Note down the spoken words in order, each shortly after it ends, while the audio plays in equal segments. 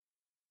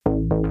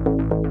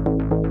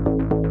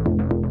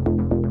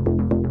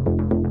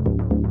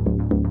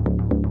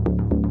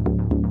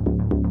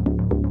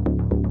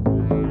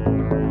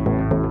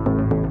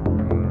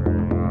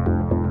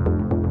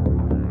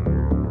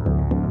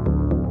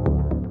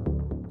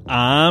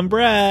I'm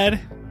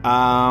Brad.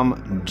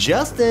 I'm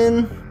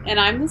Justin. And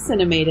I'm the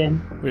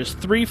Cinemaiden. There's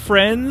three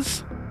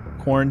friends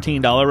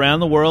quarantined all around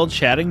the world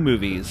chatting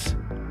movies.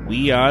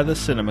 We are the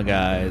Cinema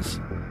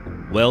Guys.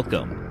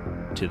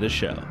 Welcome to the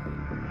show.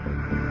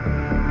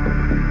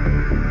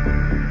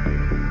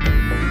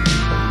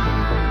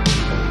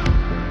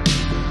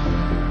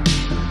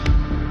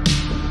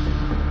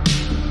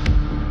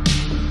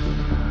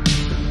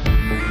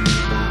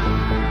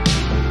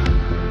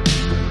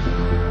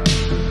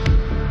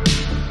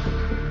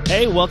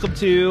 Hey, welcome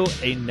to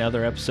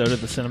another episode of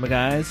the Cinema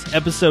Guys,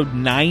 episode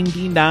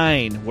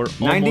 99. We're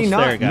almost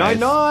there, guys.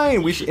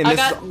 99. This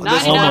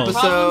 99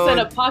 episode and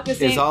a pocket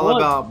is all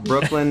about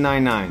Brooklyn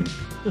Nine-Nine.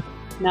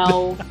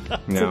 No,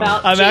 it's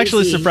about I'm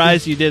actually Jay-Z.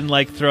 surprised you didn't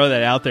throw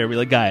that out there. Be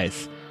like,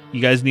 guys,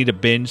 you guys need to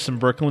binge some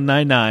Brooklyn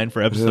Nine-Nine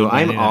for episode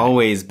 99. I'm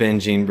always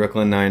binging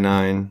Brooklyn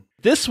Nine-Nine.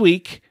 This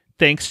week,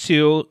 thanks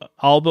to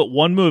all but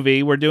one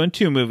movie, we're doing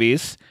two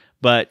movies,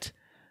 but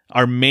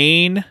our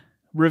main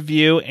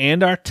review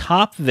and our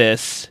top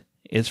this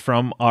is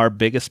from our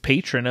biggest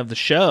patron of the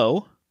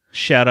show.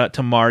 Shout out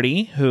to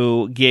Marty,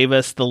 who gave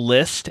us the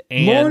list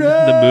and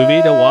the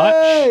movie to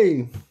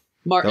watch.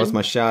 Martin. That was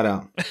my shout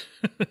out.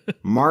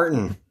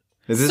 Martin.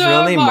 Is this Sir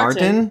real name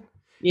Martin.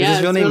 Yeah, is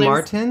his real name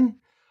Martin?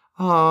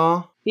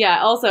 Aw.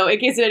 Yeah, also, in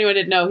case anyone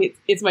didn't know,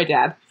 it's my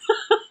dad.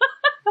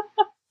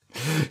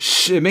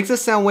 It makes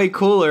us sound way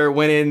cooler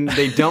when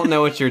they don't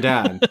know it's your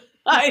dad.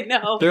 I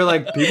know. They're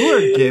like, people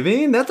are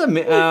giving? That's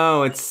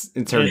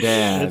it's her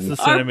dad. It's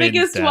the Our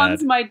biggest dad.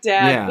 one's my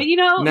dad. Yeah.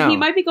 But he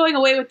might be going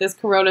away with this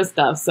Corona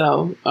stuff,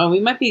 so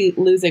we might be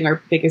losing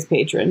our biggest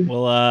patron.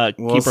 We'll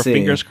keep our see.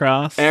 fingers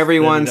crossed.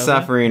 Everyone's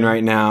suffering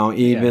right now,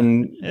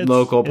 even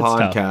local it's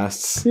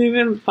podcasts. tough.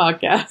 Even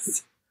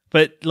podcasts.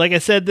 But like I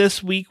said,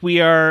 this week we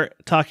are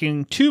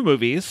talking two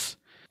movies.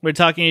 We're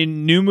talking a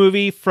new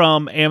movie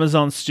from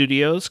Amazon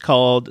Studios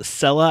called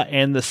Selah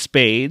and the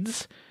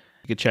Spades.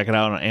 You can check it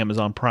out on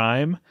Amazon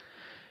Prime.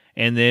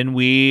 And then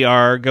we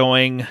are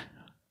going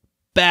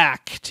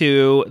back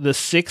to the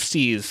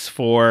 60s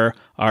for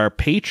our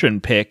patron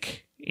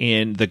pick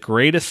in The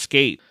Great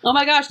Escape. Oh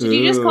my gosh, did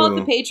you just call it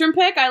the patron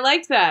pick? I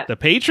liked that. The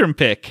patron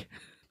pick,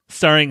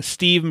 starring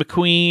Steve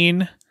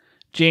McQueen,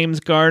 James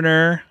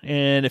Garner,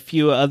 and a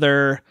few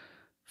other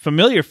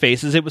familiar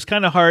faces. It was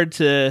kind of hard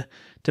to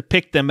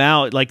pick them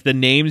out, like the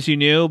names you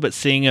knew, but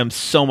seeing them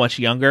so much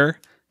younger,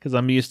 because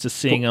I'm used to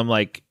seeing them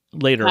like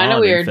later Kinda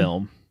on weird. in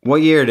film. What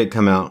year did it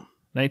come out?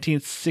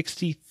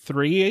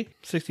 1963,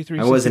 63.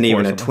 I wasn't 64,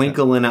 even a something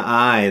twinkle in an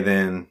eye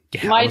then. Like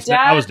that. Yeah, My I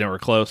dad- was never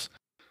close.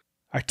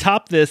 Our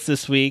top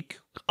this week,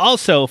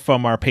 also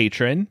from our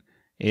patron,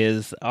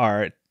 is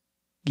our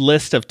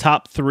list of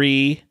top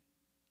 3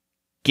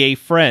 gay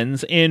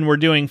friends. And we're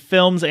doing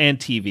films and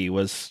TV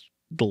was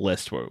the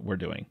list we're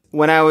doing.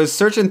 When I was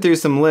searching through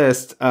some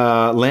lists,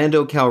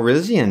 Lando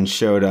Calrissian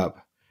showed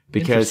up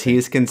because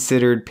he's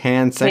considered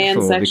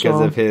pansexual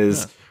because of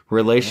his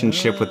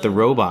relationship with the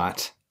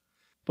robot.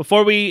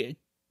 Before we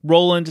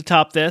roll into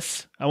top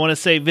this, I want to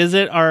say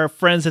visit our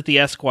friends at the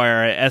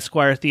Esquire at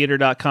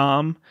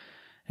esquiretheater.com.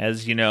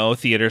 As you know,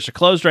 theaters are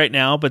closed right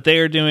now, but they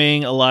are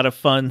doing a lot of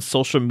fun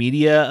social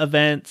media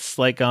events,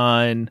 like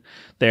on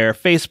their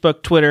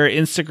Facebook, Twitter,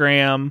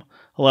 Instagram,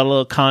 a lot of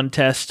little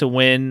contests to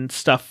win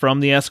stuff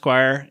from the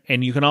Esquire.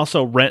 And you can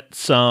also rent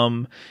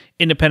some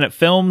independent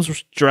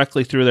films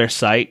directly through their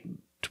site,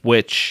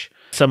 which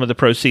some of the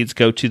proceeds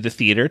go to the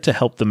theater to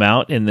help them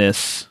out in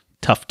this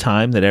tough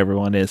time that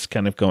everyone is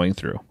kind of going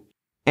through.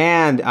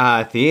 And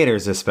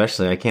theaters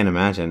especially, I can't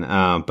imagine.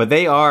 But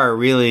they are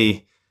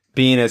really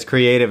being as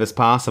creative as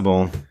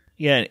possible.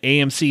 Yeah, and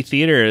AMC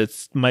Theater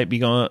might be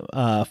going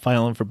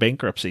filing for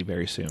bankruptcy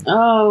very soon.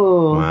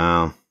 Oh.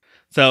 Wow.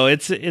 So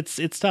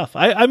it's tough.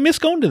 I miss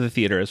going to the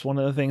theater. It's one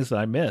of the things that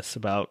I miss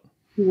about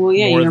more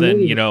than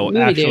movie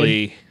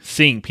actually dude.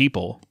 seeing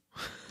people.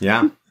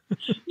 Yeah.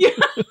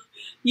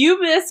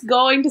 You miss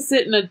going to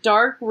sit in a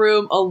dark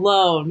room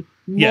alone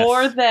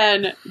more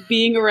than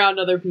being around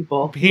other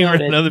people. Being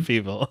around other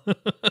people.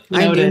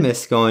 I do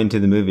miss going to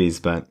the movies,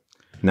 but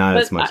not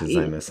as much as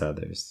I miss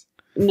others.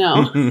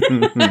 No.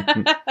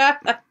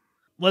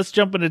 Let's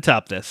jump into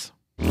top this.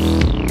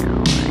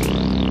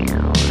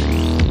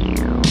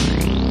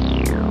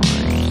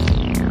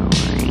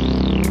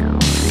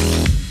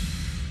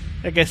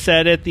 Like I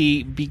said at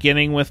the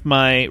beginning with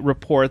my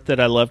report that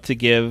I love to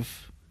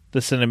give the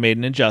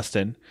Cinemaiden and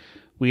Justin,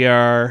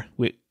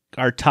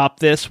 our top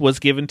this was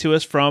given to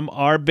us from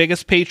our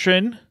biggest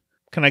patron.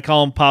 Can I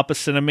call him Papa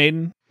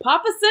Cinemaiden?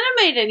 Papa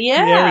Cinemaiden,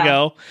 yeah. There we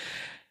go.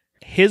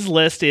 His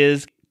list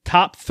is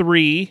top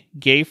 3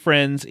 gay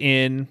friends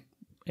in,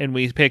 and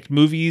we picked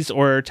movies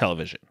or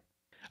television.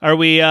 Are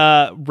we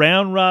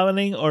round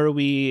robining or are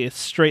we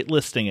straight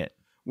listing it?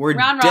 We're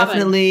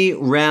definitely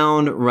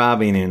round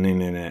robbing in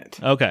it.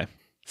 Okay.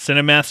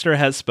 Cinemaster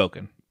has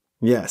spoken.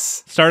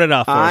 Yes. Start it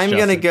off for us, I'm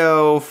going to Justin.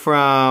 go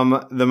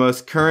from the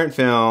most current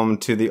film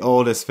to the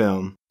oldest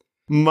film.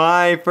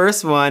 My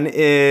first one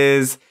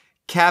is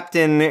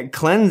Captain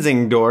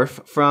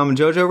Klenzingdorf from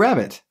Jojo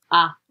Rabbit.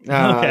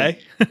 Okay.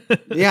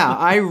 Yeah,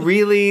 I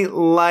really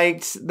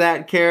liked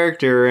that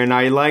character, and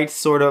I liked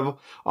sort of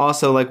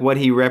also like what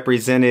he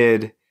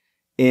represented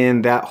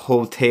in that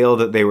whole tale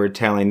that they were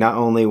telling. Not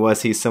only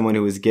was he someone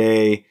who was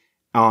gay,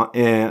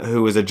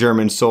 who was a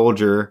German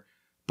soldier,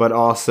 but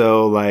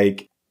also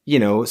like, you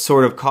know,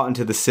 sort of caught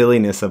into the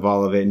silliness of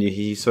all of it. And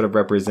he sort of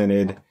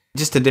represented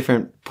just a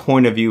different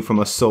point of view from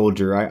a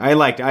soldier. I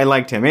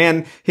liked him.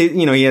 And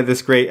he had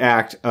this great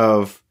act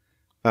of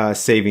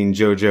saving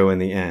JoJo in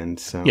the end.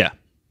 So yeah.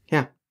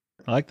 Yeah.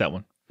 I like that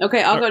one.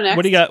 Okay, I'll go next.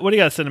 What do you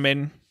got,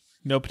 Cinemaiden?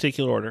 No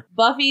particular order.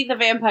 Buffy the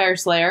Vampire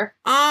Slayer.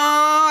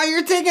 Oh,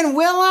 you're taking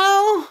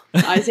Willow?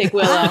 I take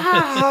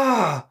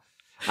Willow.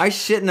 I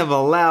shouldn't have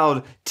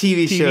allowed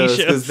TV shows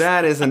because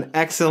that is an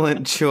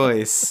excellent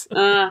choice.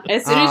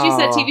 As soon as you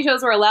said TV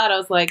shows were allowed, I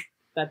was like,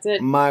 that's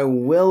it. My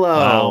Willow.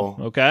 Wow.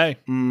 Okay.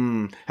 Do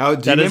you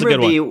remember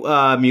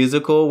the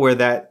musical where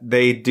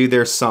they do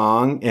their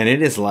song and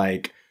it is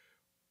like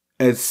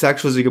as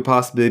sexual as you could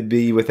possibly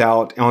be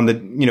without for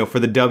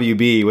the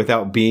WB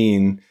without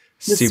being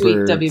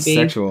super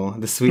sexual.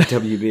 The sweet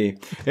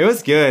WB. It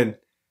was good.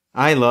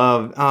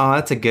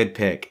 That's a good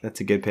pick.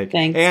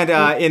 Thanks.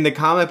 And in the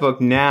comic book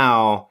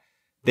now,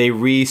 they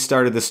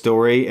restarted the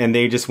story and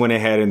they just went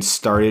ahead and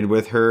started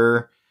with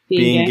her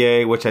being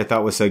gay, which I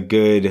thought was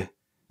it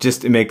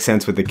makes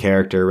sense with the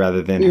character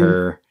rather than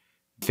her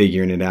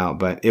figuring it out.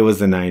 But it was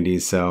the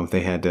 90s, so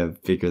they had to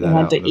figure that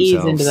out. They had to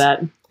ease into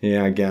that.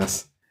 Yeah, I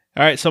guess.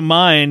 All right, so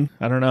mine,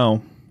 I don't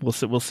know.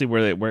 We'll see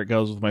where it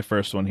goes with my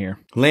first one here.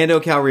 Lando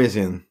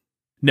Calrissian.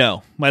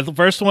 No, my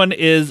first one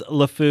is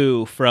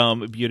LeFou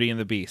from Beauty and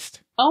the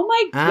Beast. Oh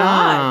my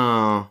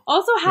god!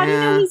 Also, how do you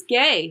know he's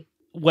gay?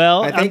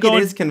 Well, I think it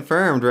is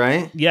confirmed,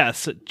 right?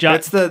 Yes,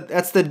 that's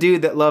the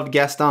dude that loved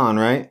Gaston,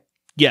 right?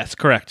 Yes,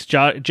 correct.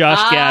 Josh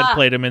Gad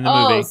played him in the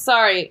movie. Oh,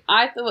 sorry.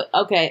 I thought.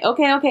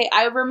 Okay.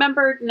 I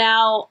remembered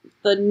now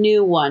the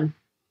new one.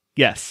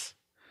 Yes.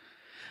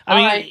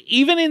 I mean,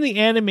 even in the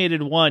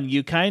animated one,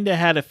 you kind of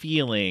had a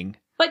feeling,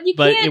 but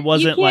it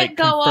wasn't like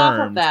go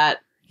confirmed. Off of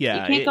that.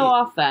 Yeah, you can't go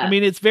off that. I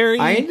mean, it's very.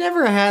 I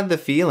never had the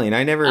feeling.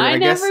 I never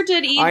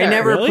did either. I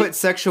never put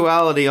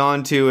sexuality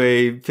onto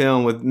a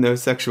film with no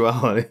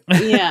sexuality.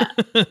 Yeah.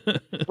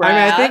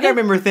 I think I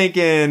remember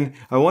thinking,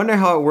 I wonder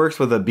how it works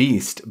with a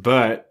beast,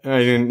 but I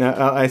didn't.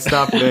 I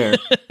stopped there.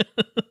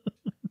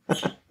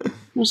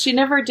 Well, she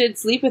never did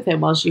sleep with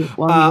him while he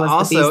was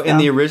also, the beast, in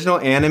the original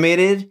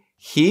animated,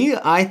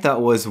 I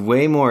thought was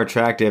way more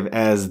attractive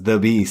as the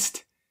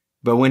Beast.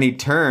 But when he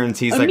turns,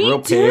 he's like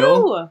real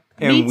pale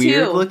and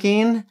weird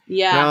looking.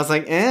 Yeah. And I was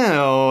like,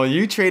 ew,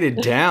 you traded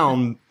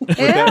down with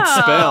that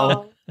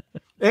spell.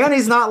 And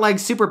he's not like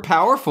super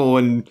powerful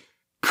and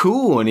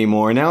cool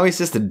anymore. Now he's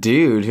just a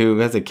dude who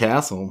has a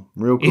castle.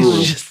 Real cool.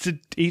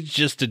 He's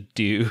just a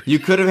dude. You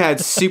could have had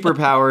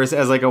superpowers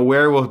as like a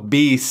werewolf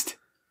beast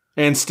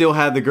and still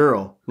had the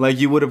girl. Like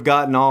you would have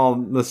gotten all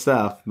the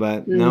stuff,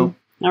 but no.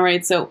 All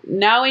right, so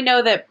now we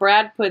know that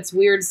Brad puts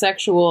weird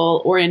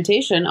sexual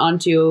orientation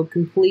onto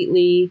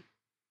completely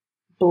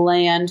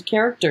bland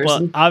characters.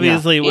 Well,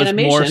 obviously it was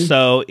more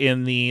so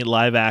in the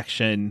live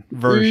action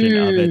version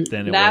of it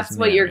than it was. That's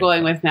what you're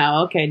going with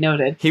now. Okay,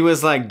 noted. He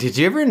was like, did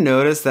you ever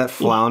notice that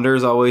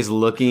Flounder's always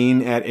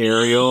looking at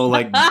Ariel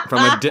like from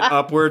an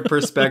upward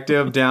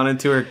perspective down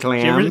into her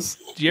clams?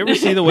 Did you ever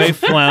see the way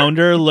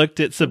Flounder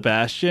looked at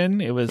Sebastian?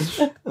 It was...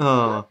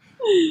 Oh...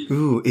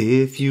 Ooh,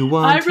 if you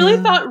want. I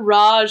really thought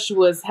Raj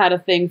had a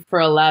thing for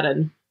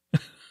Aladdin,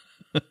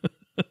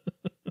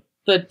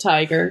 the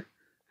tiger.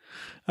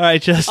 All right,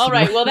 Justin. All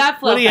right, well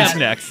that. What do you have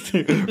next?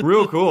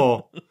 Real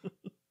cool.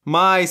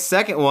 My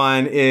second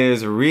one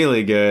is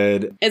really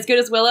good. As good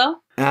as Willow?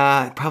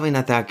 Probably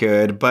not that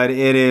good, but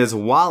it is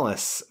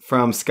Wallace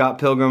from Scott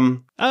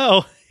Pilgrim.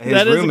 Oh,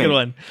 that is roommate. A good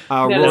one.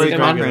 Rory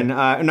Cochrane,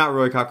 not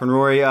Rory Cochrane.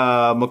 Rory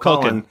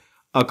McCulkin.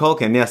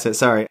 Culkin. Yes,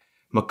 sorry.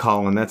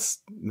 McCollin, that's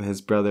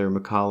his brother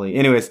Macaulay.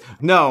 Anyways,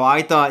 no,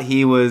 I thought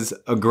he was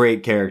a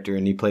great character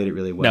and he played it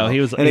really well. No, he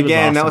was. And he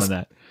again, was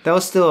awesome that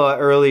was still an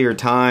earlier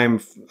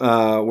time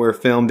where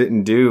film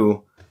didn't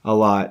do a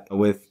lot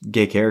with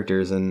gay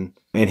characters, and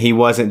he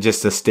wasn't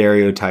just a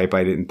stereotype.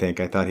 I didn't think.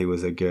 I thought he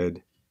was a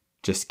good,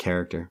 just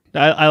character.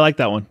 I like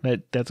that one.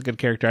 That's a good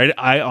character.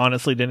 I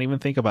honestly didn't even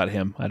think about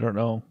him. I don't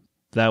know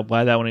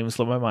why that one even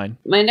slipped my mind.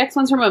 My next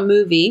one's from a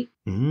movie.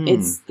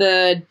 It's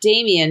the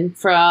Damien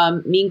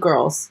from Mean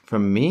Girls.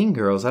 From Mean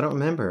Girls? I don't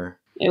remember.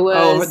 It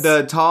was...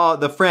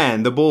 the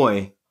friend, the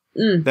boy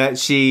that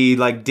she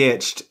like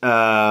ditched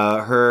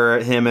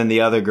him and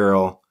the other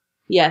girl.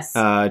 Yes.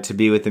 To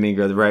be with the Mean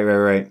Girls.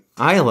 Right.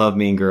 I love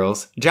Mean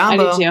Girls.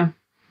 Jumbo. I do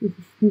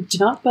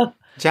too.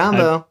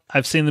 Jumbo.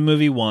 I've seen the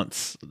movie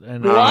once.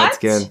 And that's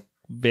good.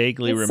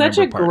 Vaguely remember such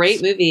a parts.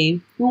 Great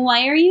movie.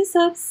 Why are you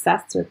so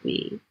obsessed with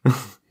me?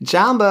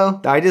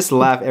 Jumbo. I just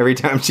laugh every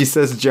time she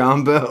says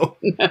Jumbo.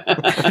 All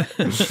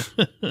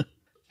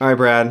right,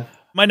 Brad.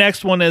 My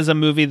next one is a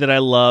movie that I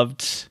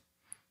loved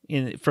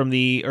from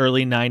the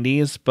early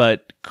 90s,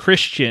 but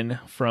Christian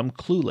from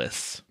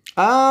Clueless.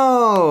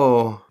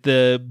 Oh,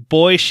 The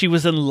boy she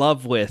was in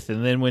love with,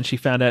 and then when she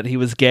found out he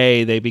was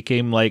gay, they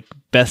became like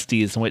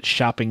besties and went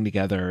shopping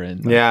together.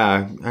 And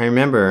yeah, I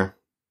remember.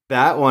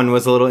 That one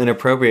was a little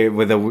inappropriate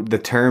with the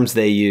terms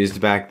they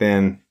used back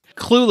then.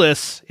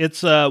 Clueless.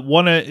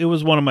 It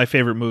was one of my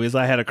favorite movies.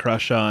 I had a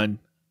crush on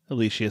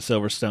Alicia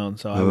Silverstone,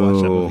 so I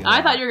watched that movie.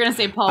 I thought you were going to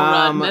say Paul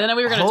Rudd, and then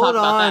we were going to talk about that.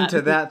 Hold on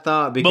to that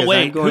thought, because But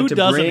wait, I'm going who to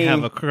doesn't bring...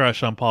 have a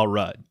crush on Paul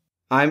Rudd?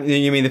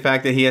 You mean the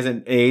fact that he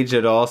hasn't aged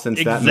at all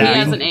since that movie? He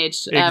hasn't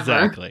aged ever.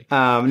 Exactly.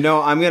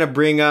 No, I'm going to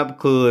bring up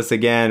Clueless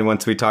again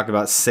once we talk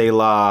about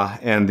Selah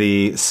and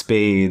the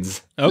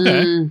Spades.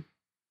 Okay.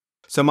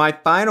 So my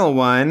final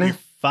one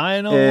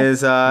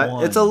is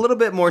it's a little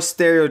bit more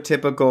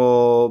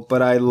stereotypical,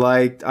 but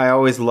I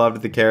always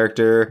loved the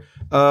character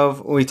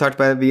of, we talked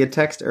about it via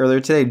text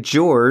earlier today,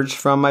 George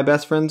from My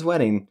Best Friend's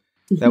Wedding.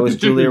 That was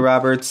Julia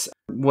Roberts,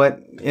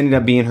 what ended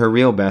up being her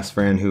real best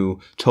friend,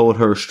 who told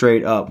her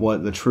straight up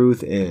what the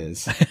truth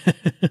is.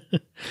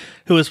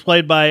 Who was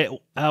played by,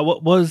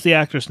 what was the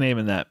actor's name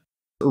in that?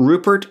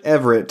 Rupert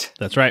Everett.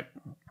 That's right.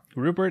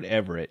 Rupert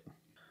Everett.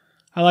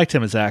 I liked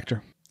him as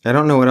actor. I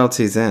don't know what else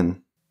he's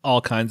in.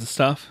 All kinds of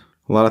stuff.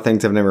 A lot of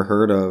things I've never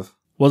heard of.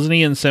 Wasn't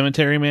he in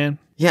Cemetery Man?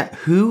 Yeah,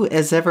 who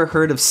has ever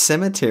heard of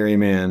Cemetery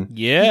Man?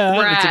 Yeah.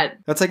 Brad.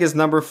 That's like his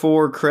number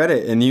 4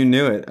 credit, and you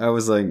knew it. I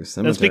was like,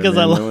 Cemetery That's because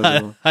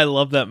Man. I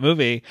love that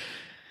movie.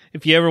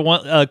 If you ever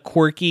want a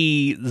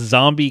quirky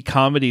zombie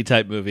comedy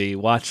type movie,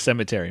 watch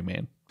Cemetery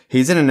Man.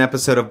 He's in an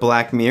episode of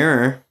Black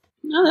Mirror.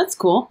 Oh, that's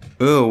cool.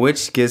 Ooh,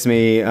 which gives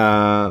me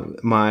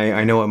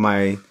I know what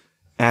my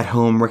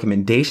at-home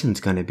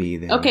recommendation's going to be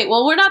then. Okay,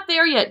 well, we're not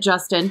there yet,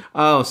 Justin.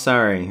 Oh,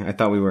 sorry. I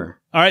thought we were.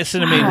 All right,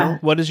 Cinnamon,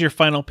 what is your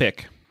final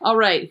pick? All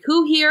right,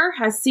 who here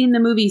has seen the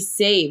movie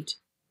Saved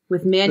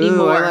with Mandy Ooh,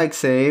 Moore? I like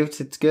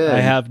Saved. It's good. I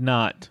have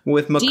not.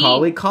 With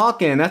Macaulay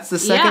Culkin. That's the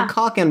second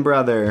Culkin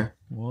brother.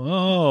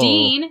 Whoa.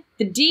 Dean,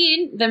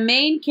 the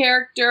main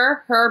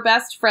character, her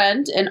best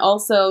friend, and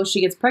also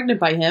she gets pregnant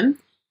by him.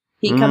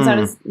 He comes out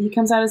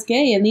as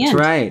gay in the end. That's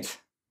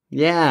right.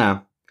 Yeah.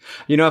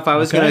 You know, if I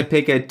was going to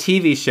pick a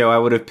TV show, I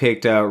would have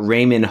picked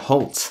Raymond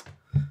Holt.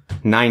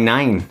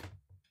 9-9.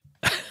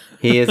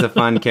 He is a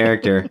fun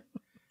character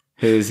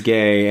who's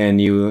gay, and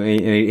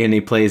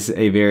he plays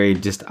a very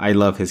I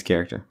love his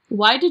character.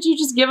 Why did you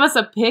just give us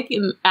a pick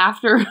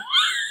after?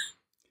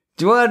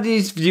 Well,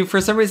 you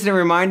for some reason it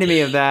reminded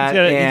me of that.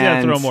 He's got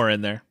to throw more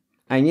in there.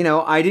 And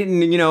I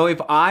didn't.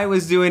 If I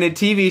was doing a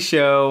TV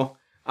show,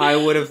 I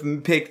would have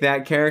picked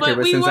that character.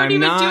 But since I'm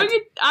not,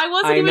 I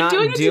wasn't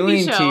even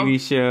doing a TV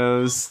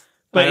shows.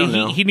 But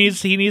he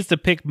needs to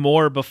pick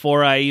more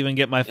before I even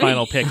get my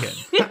final pick in.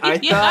 I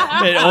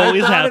thought it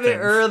always happens. of it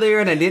earlier,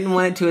 and I didn't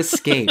want it to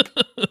escape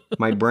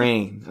my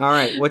brain. All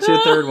right, what's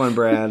your third one,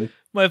 Brad?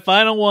 My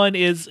final one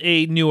is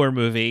a newer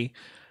movie.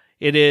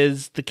 It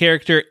is the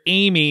character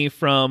Amy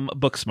from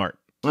Booksmart.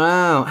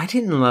 Oh, I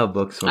didn't love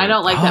Booksmart. I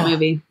don't like that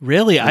movie.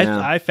 Really? No.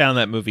 I found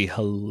that movie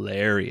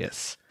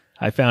hilarious.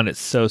 I found it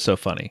so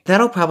funny.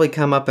 That'll probably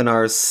come up in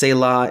our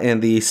Selah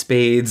and the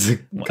Spades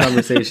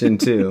conversation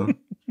too.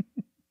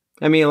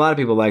 I mean, a lot of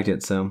people liked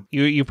it, so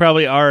You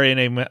probably are in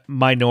a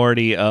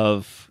minority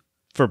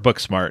for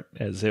Booksmart,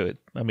 as it would.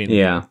 I mean,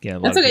 yeah.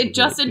 That's okay.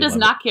 Justin does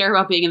not care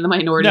about being in the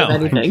minority of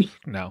anything.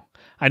 No,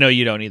 I know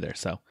you don't either.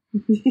 So,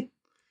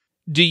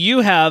 do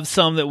you have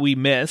some that we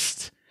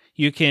missed?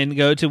 You can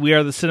go to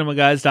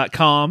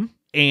wearethecinemaguys.com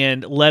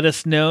and let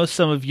us know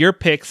some of your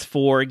picks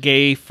for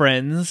gay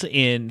friends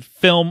in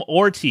film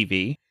or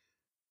TV.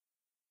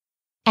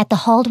 At the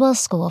Haldwell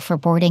School for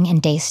Boarding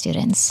and Day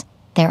Students,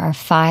 there are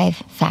 5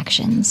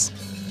 factions.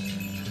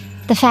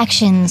 The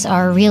factions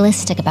are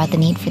realistic about the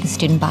need for the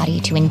student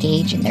body to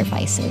engage in their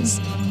vices,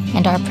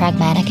 and are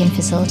pragmatic in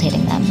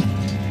facilitating them.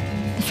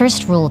 The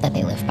first rule that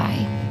they live by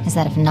is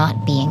that of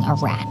not being a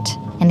rat,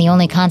 and the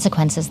only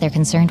consequences they're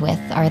concerned with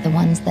are the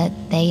ones that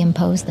they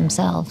impose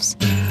themselves.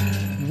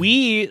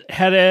 We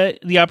had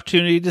the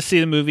opportunity to see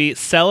the movie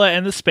Selah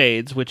and the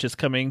Spades, which is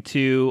coming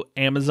to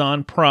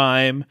Amazon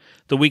Prime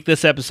the week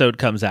this episode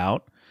comes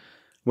out.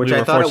 Which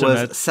I thought it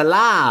was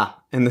Selah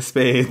and the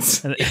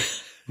Spades.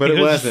 But it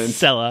wasn't.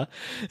 Selah.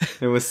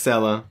 It was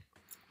Selah.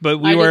 But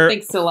we I were did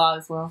think Selah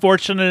as well.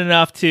 Fortunate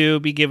enough to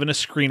be given a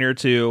screener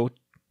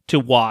to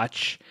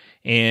watch.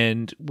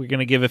 And we're going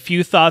to give a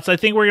few thoughts. I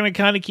think we're going to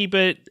kind of keep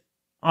it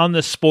on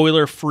the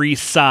spoiler-free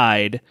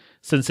side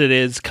since it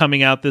is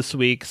coming out this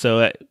week so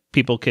that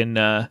people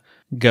can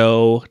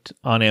go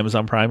on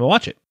Amazon Prime and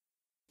watch it.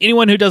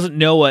 Anyone who doesn't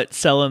know what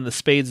Selah and the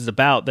Spades is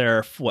about, there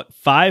are,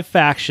 5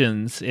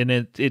 factions, and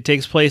it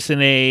takes place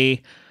in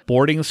a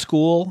boarding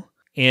school,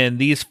 and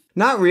these...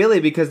 Not really,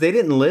 because they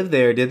didn't live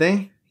there, did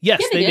they?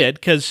 Yes, they did,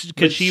 because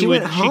she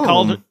went home. She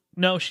called...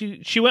 No,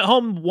 she went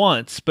home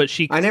once, but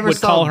I never would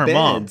saw call her beds.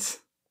 mom.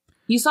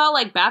 You saw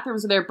like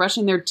bathrooms where they're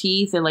brushing their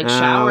teeth and like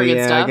showering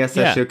and stuff. I guess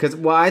that's true. Because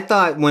I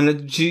thought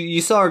when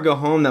you saw her go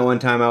home that one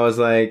time, I was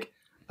like,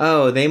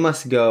 Oh, they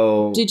must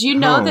go. Did you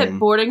know home. that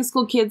boarding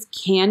school kids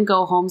can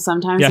go home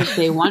sometimes if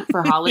they want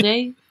for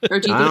holiday? Or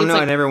do you think I don't it's know.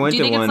 like, I never went do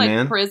you to think one, it's like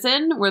man.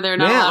 prison where they're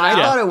not Yeah, allowed I out?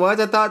 thought it was.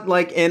 I thought,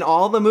 like, in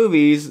all the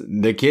movies,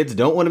 the kids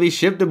don't want to be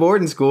shipped to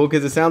boarding school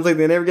because it sounds like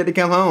they never get to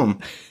come home.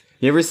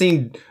 You ever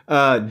seen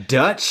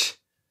Dutch?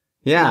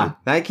 Yeah, No.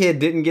 that kid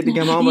didn't get to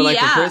come home but like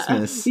for Yeah,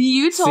 Christmas.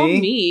 You told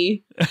See?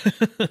 me.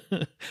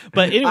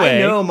 But anyway, I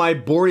know my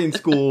boarding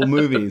school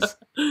movies.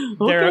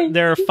 Okay.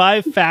 there are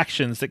 5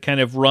 factions that kind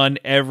of run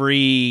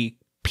every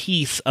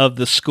piece of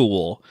the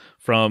school,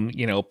 from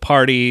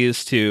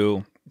parties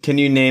to. Can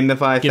you name the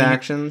 5 Getting-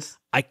 factions?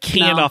 I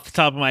can't No. off the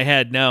top of my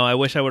head. No, I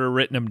wish I would have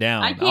written them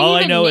down. I can't All I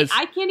even know na- is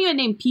I can't even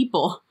name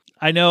people.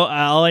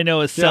 all I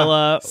know is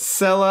Selah.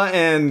 Selah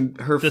and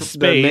her The the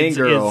main Spades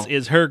girl.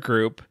 is her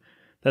group.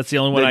 That's the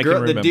only one I girl,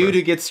 can remember. the dude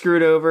who gets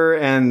screwed over,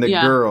 and the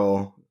Yeah.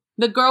 girl.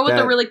 The girl with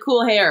That- the really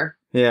cool hair.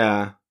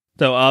 Yeah.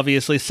 So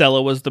obviously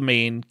Selah was the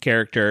main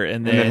character,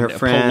 and then her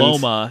friend,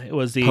 Paloma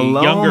was the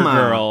Paloma. younger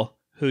girl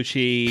who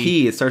she.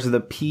 P. It starts with a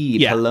P.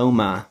 Yeah.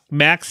 Paloma.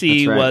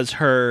 Maxie That's right. was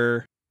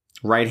her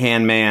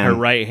Right-hand man. her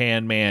right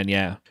hand man.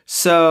 Yeah.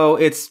 So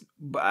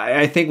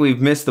I think we've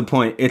missed the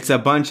point. It's a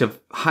bunch of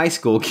high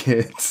school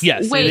kids.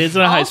 Yes, Wait, it is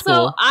in a high school.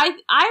 Also, I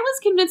was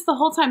convinced the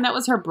whole time that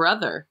was her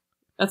brother.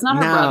 That's not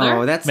her No,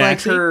 brother. that's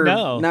Maxie? like her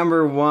No.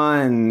 number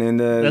 1 in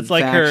the That's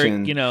like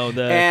faction. her,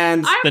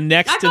 And the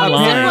next I in thought you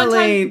said line. one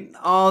apparently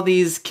all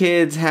these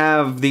kids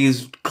have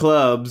these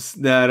clubs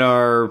that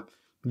are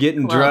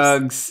getting Clubs.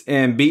 drugs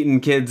and beating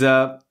kids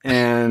up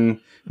and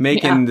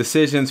making Yeah.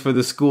 decisions for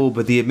the school,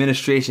 but the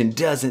administration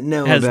doesn't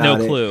know Has about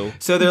no it. clue.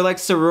 So they're like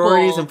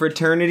sororities Cool. and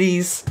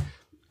fraternities.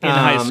 In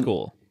high Um,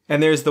 school.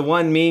 And there's the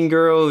one mean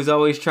girl who's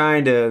always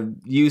trying to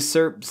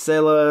usurp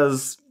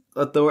Selah's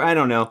authority. I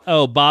don't know.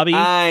 Oh, Bobby?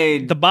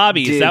 I The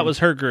Bobbies. did- That was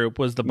her group,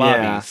 was the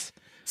Yeah. Bobbies.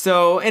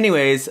 So,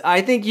 anyways, I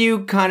think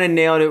you kind of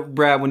nailed it,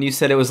 Brad, when you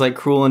said it was like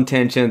Cruel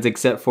Intentions,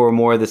 except for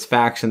more of this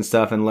faction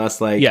stuff and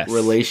less like Yes.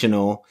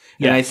 relational.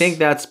 And I Yes. think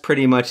that's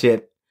pretty much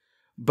it.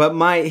 But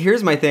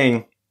here's my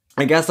thing.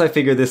 I guess I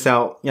figured this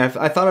out. Yeah,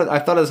 I thought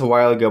of this a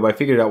while ago, but I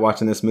figured it out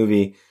watching this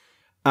movie.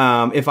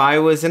 If I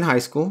was in high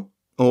school,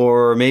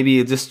 or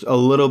maybe just a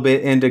little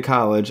bit into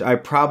college, I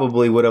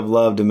probably would have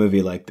loved a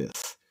movie like this.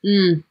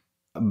 Mm.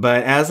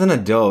 But as an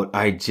adult,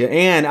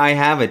 and I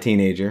have a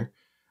teenager,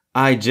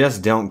 I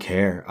just don't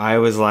care. I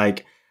was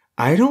like,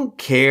 I don't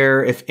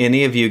care if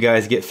any of you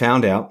guys get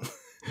found out.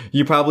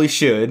 You probably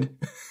should.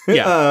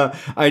 Yeah.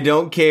 I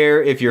don't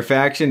care if your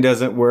faction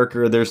doesn't work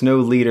or there's no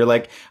leader.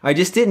 Like, I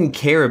just didn't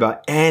care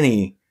about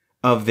any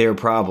of their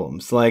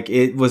problems. Like,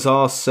 it was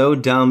all so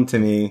dumb to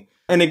me.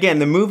 And again,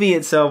 the movie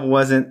itself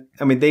wasn't,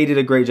 I mean, they did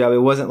a great job. It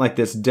wasn't like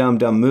this dumb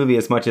movie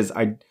as much as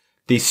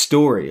the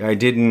story. I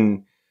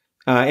didn't,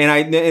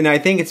 and I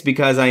think it's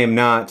because I am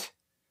not,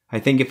 I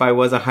think if I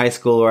was a high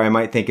schooler, I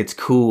might think it's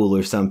cool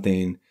or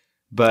something.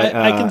 But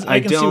I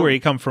can see where you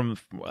come from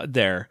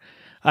there.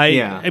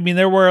 I mean,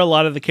 there were a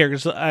lot of the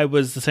characters. I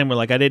was the same way.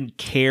 Like, I didn't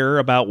care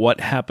about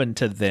what happened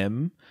to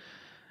them.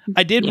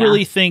 I did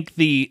really think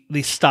the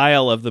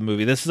style of the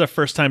movie. This is a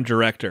first time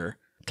director,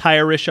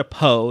 Tyrisha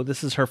Poe.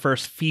 This is her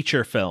first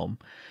feature film.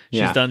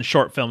 She's done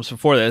short films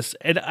before this,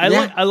 and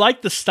I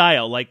like the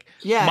style. Like,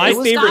 my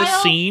favorite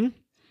scene.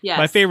 Yes.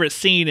 My favorite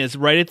scene is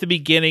right at the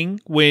beginning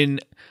when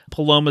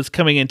Paloma's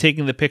coming and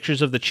taking the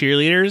pictures of the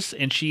cheerleaders,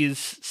 and she's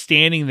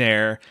standing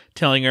there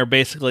telling her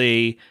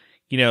basically,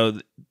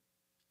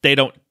 they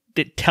don't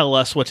tell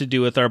us what to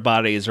do with our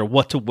bodies or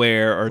what to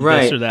wear or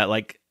this or that.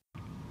 Like,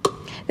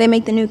 they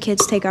make the new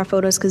kids take our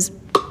photos because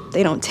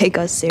they don't take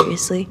us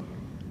seriously.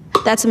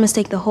 That's a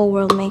mistake the whole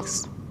world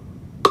makes.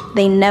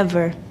 They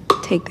never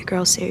take the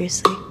girls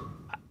seriously.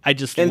 I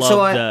just and love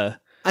so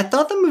I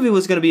thought the movie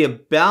was going to be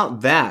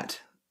about that.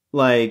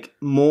 Like,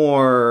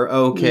 more,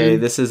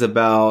 this is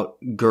about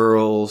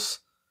girls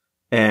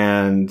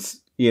and,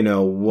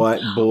 what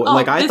boy. Oh,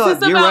 like, I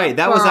thought, you're right.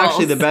 That was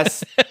actually the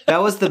best.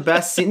 That was the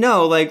best scene.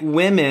 No, like,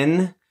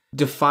 women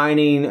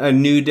defining a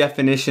new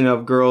definition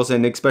of girls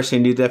and especially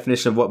a new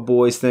definition of what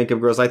boys think of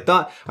girls. I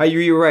thought,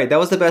 you were right. That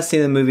was the best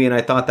scene in the movie, and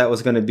I thought that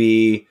was going to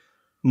be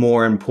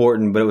more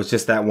important, but it was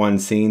just that one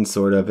scene,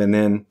 sort of. And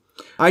then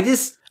I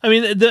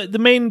mean, the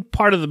main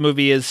part of the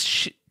movie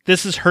is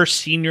this is her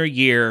senior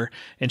year,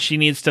 and she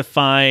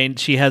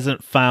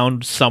hasn't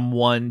found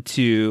someone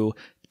to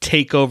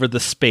take over the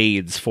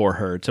Spades for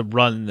her to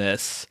run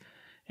this.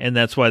 And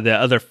that's why the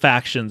other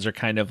factions are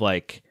kind of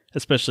like,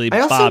 especially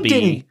I also Bobby.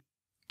 Didn't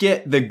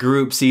get the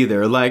groups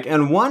either. Like,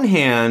 on one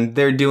hand,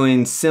 they're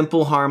doing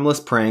simple, harmless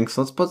pranks.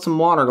 Let's put some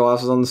water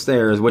glasses on the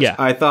stairs, which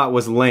I thought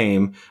was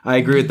lame. I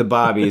agree with the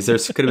Bobbies. There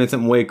could have been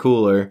something way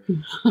cooler.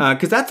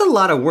 Because that's a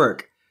lot of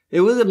work. It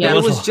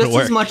was just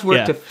as much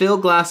work to fill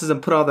glasses and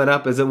put all that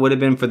up as it would have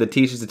been for the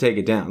teachers to take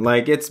it down.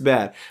 Like, it's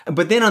bad.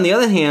 But then on the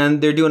other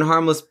hand, they're doing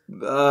harmless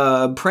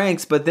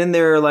pranks, but then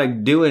they're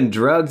like doing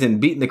drugs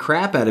and beating the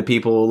crap out of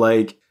people.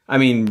 Like, I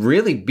mean,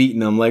 really beating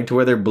them, like, to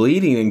where they're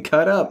bleeding and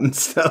cut up and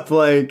stuff,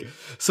 like...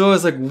 So I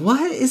was like,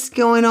 what is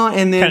going on?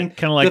 And then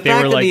kind of like the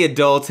fact that like, the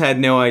adults had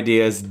no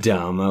idea is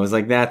dumb. I was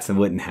like, that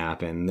wouldn't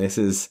happen. This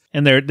is...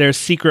 And their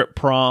secret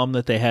prom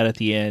that they had at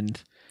the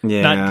end.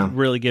 Yeah. Not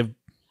really give...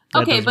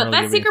 Okay, but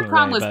that secret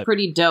prom was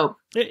pretty dope.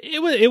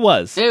 It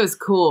was. It was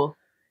cool.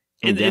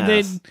 And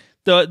then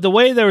the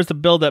way there was the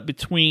build-up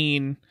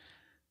between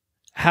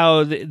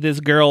how this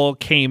girl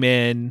came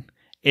in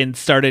and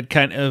started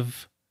kind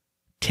of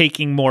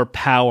taking more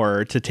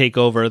power to take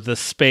over the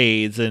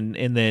Spades, and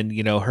then,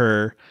 you know,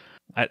 her...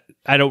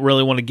 I don't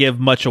really want to give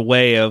much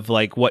away of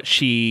like what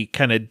she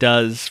kind of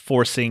does,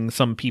 forcing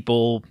some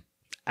people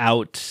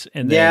out.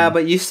 And then,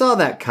 but you saw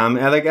that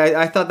coming.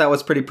 I thought that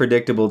was pretty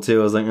predictable too.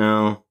 I was like,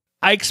 oh.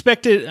 I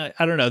expected,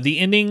 I don't know, the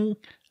ending,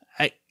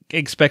 I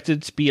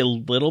expected to be a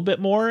little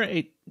bit more,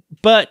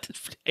 but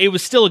it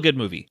was still a good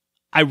movie.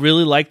 I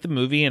really liked the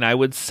movie, and I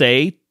would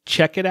say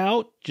check it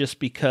out just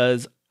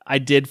because I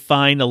did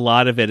find a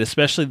lot of it,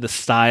 especially the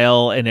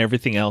style and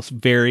everything else,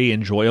 very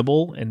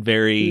enjoyable and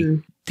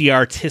very... The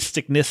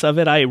artisticness of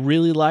it I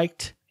really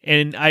liked.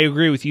 And I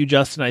agree with you,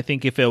 Justin. I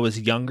think if it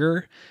was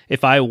younger,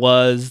 if I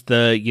was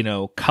the, you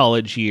know,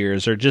 college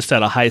years or just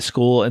out of high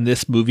school and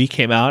this movie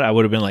came out, I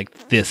would have been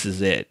like, this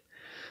is it.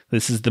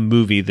 This is the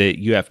movie that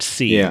you have to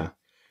see. Yeah.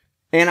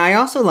 And I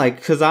also like,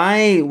 because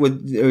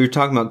we were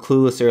talking about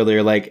Clueless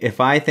earlier, like if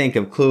I think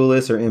of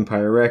Clueless or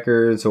Empire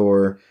Records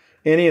or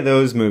any of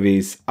those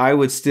movies, I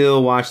would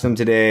still watch them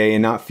today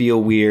and not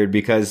feel weird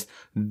because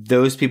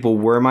those people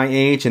were my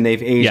age and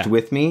they've aged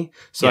with me.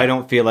 So I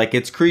don't feel like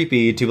it's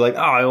creepy to be like, oh,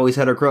 I always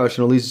had a crush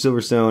on Lisa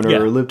Silverstone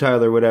or Liv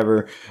Tyler or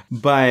whatever.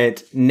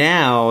 But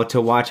now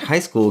to watch high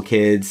school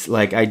kids,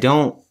 like I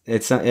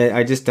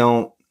just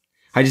don't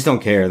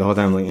care the whole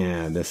time. I'm like,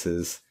 yeah,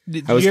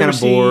 I was kind of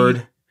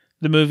bored.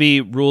 The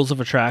movie Rules of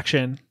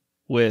Attraction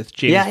with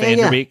James Van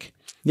Der Beek.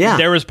 Yeah.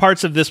 There was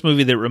parts of this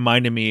movie that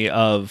reminded me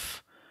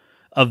of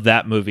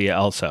that movie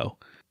also.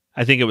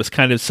 I think it was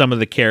kind of some of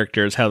the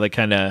characters, how they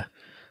kind of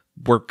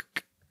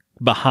work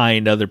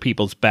behind other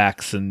people's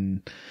backs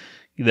and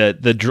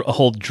the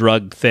whole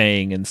drug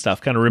thing and stuff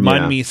kind of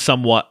remind me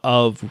somewhat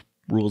of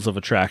Rules of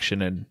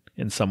Attraction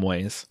in some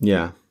ways.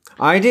 Yeah.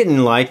 I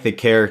didn't like the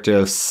character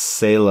of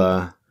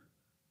Selah.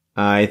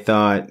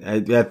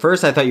 At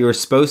first I thought you were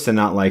supposed to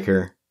not like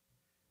her.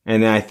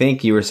 And then I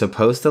think you were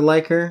supposed to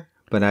like her,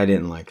 but I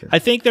didn't like her. I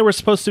think there was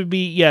supposed to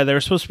be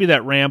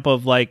that ramp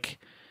of like,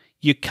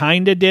 you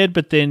kind of did,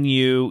 but then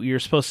you're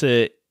supposed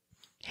to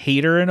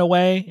hate her in a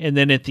way. And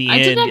then at the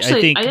end, I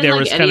think there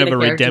was kind of a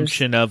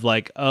redemption of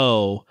like,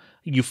 oh,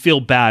 you feel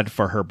bad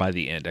for her by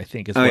the end, I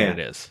think is what it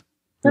is.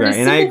 Right.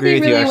 And I agree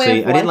with you,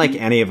 actually. I didn't like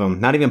any of them.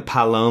 Not even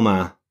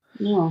Paloma.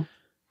 No.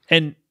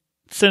 And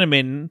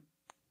Cinnamon,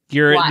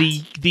 you're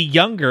the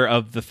younger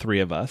of the three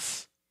of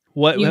us.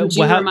 You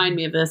remind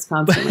me of this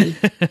constantly.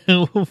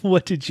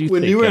 What did you think?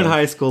 When you were in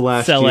high school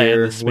last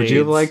year, would you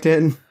have liked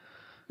it?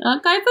 Guys,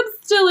 I'm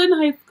still in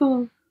high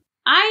school.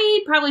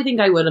 I probably think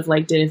I would have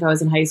liked it if I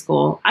was in high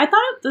school. I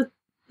thought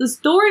the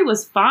story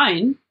was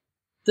fine.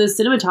 The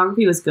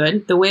cinematography was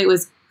good. The way it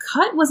was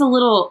cut was a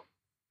little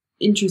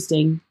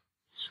interesting.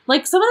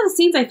 Like, some of the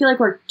scenes I feel like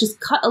were just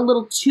cut a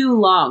little too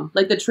long.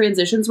 Like, the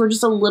transitions were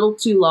just a little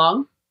too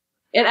long.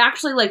 It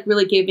actually, like,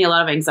 really gave me a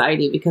lot of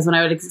anxiety because when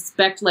I would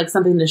expect, like,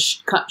 something to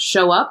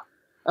show up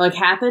or, like,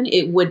 happen,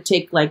 it would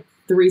take, like,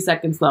 3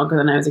 seconds longer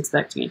than I was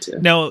expecting it to.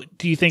 Now,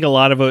 do you think a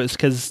lot of it was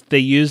because they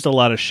used a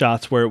lot of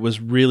shots where it was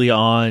really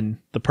on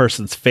the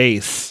person's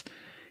face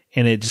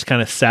and it just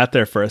kind of sat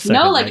there for a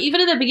second? No, like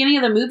even in the beginning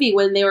of the movie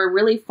when they were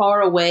really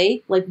far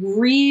away, from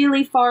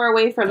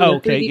the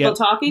three people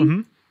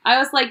talking, I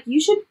was like, you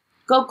should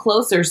go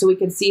closer so we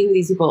can see who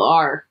these people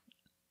are.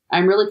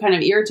 I'm really kind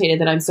of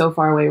irritated that I'm so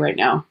far away right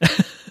now.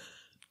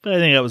 But I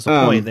think that was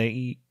the point.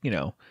 They,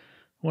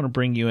 want to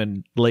bring you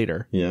in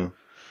later. Yeah.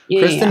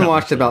 Kristen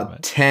watched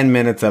about 10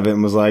 minutes of it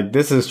and was like,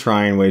 this is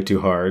trying way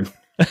too hard.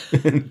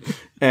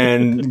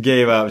 And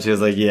gave up. She was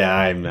like, yeah,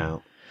 I'm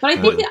out. But I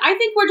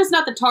think we're just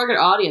not the target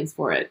audience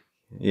for it.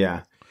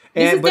 Yeah.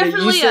 But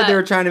you said they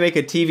were trying to make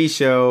a TV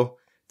show.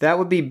 That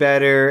would be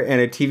better,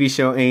 and a TV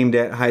show aimed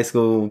at high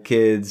school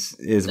kids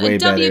is way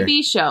better. A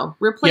WB show.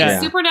 Replace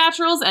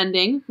Supernatural's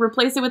ending.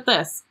 Replace it with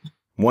this.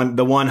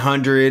 The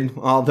 100,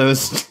 all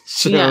those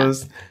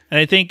shows. Yeah. And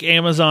I think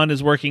Amazon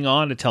is working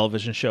on a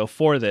television show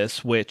for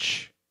this,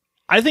 which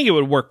I think it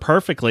would work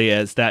perfectly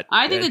as that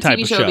I think the type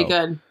TV of show would be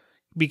good.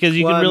 Because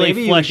you can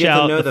really flesh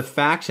out the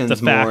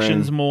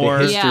factions more,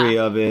 the history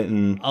of it,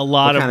 and a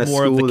lot of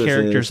more of the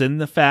characters in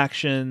the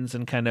factions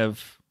and kind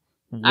of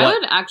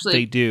what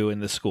they do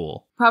in the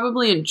school.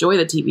 Probably enjoy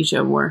the TV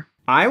show more.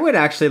 I would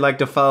actually like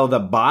to follow the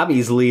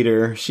Bobby's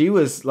leader. She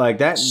was like,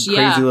 that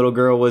crazy little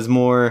girl was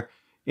more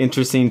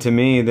interesting to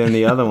me than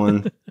the other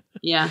one.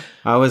 Yeah.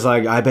 I was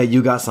like, I bet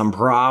you got some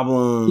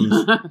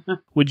problems.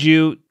 Would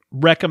you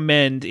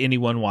recommend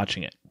anyone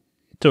watching it?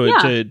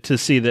 To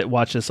see that,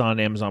 watch this on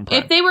Amazon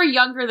Prime. If they were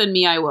younger than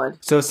me, I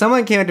would. So if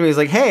someone came up to me and was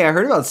like, hey, I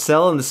heard about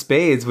Selah and the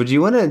Spades.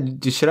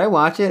 Should I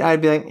watch it?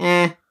 I'd be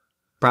like,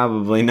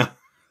 probably not.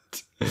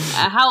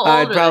 How old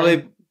I'd are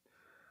probably,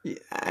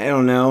 I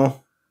don't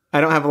know. I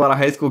don't have a lot of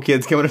high school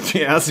kids coming up to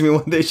me asking me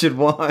what they should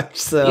watch. they?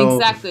 So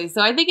Exactly.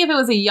 So I think if it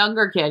was a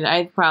younger kid,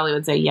 I probably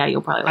would say, yeah,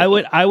 you'll probably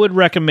like it. I would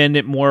recommend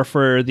it more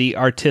for the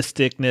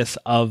artisticness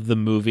of the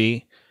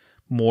movie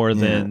more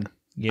than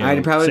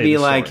I'd probably say be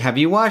the like, story. have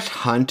you watched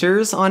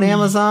Hunters on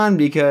Amazon?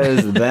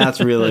 Because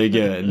that's really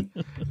good.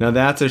 Now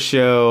that's a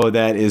show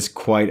that is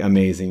quite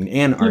amazing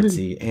and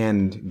artsy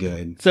and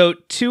good. So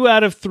 2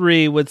 out of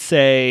 3 would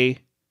say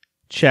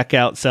check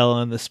out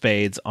Selah and the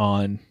Spades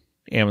on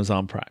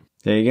Amazon Prime.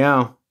 There you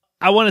go.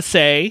 I want to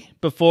say,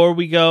 before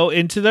we go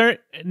into their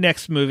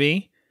next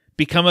movie,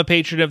 become a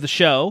patron of the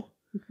show.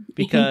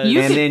 Because You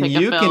and can then pick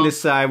a you can film.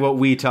 decide what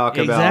we talk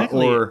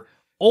Exactly. about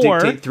Or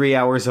dictate 3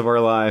 hours of our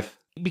life.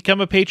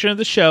 become a patron of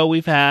the show.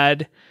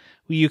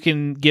 You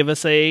can give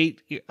us a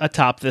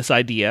top this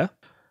idea.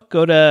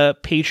 Go to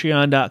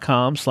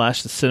patreon.com/the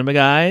cinema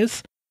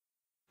guys.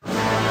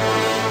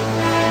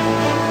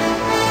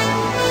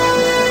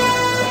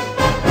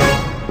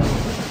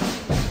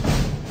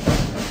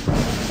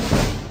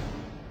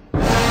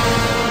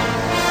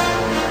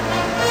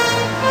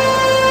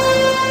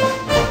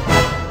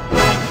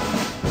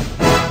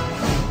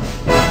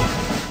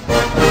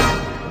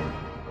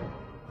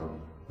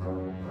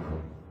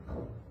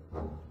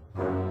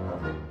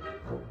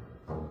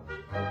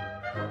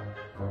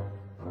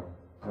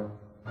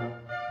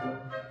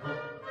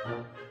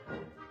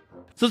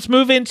 So let's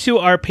move into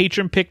our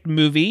patron picked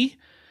movie,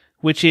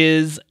 which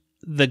is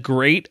The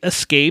Great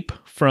Escape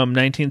from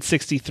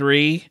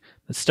 1963.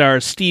 It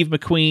stars Steve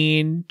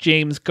McQueen,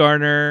 James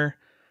Garner,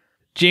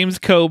 James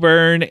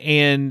Coburn,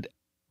 and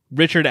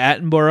Richard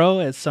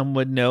Attenborough, as some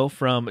would know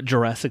from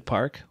Jurassic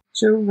Park.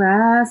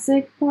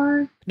 Jurassic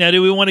Park. Now,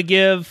 do we want to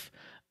give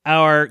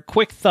our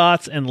quick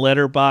thoughts and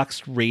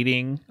letterboxd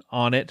rating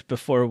on it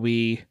before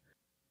we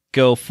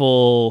go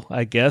full,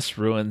 I guess,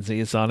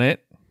 ruinsies on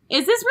it?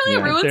 Is this really Yeah.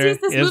 a ruinsies?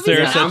 This Is movie's there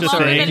been such out a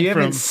longer thing? If than you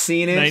haven't From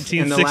seen it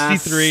in the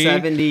last 1963.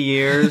 70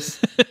 years,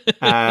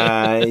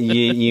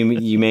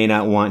 you may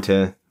not want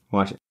to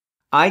watch it.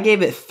 I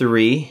gave it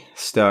 3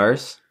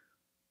 stars.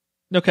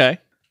 Okay.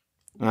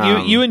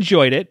 You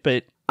enjoyed it,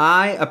 but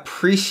I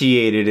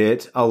appreciated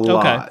it a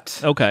lot.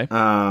 okay.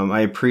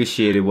 I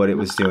appreciated what it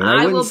was doing. I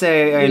I will wouldn't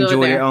say I go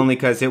enjoyed it there. only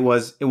because it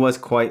was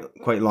quite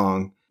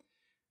long.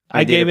 I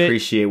I gave did it-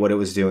 appreciate what it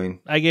was doing.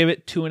 I gave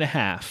it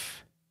 2.5.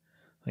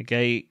 Like You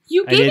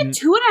I gave didn't-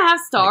 it 2.5 I gave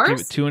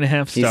stars? it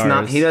 2.5 He's stars.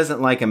 not. He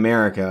doesn't like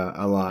America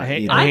a lot. I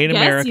hate- either. I hate guess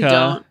America. You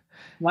don't.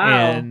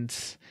 Wow. And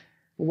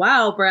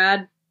Wow,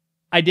 Brad.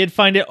 I did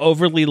find it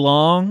overly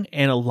long,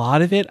 and a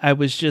lot of it I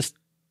was just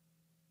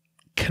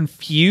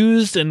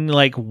confused and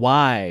like,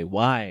 why? You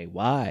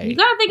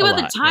gotta think A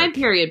about lot, the time like-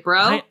 period,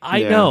 bro. I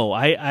Yeah. know.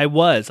 I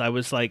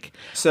was like,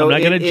 So I'm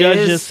not going it to judge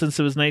is- this since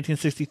it was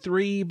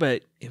 1963,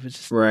 but it was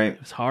just Right. it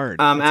was hard.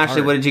 It's Ashley,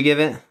 hard. what did you give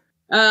it?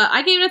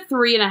 I gave it a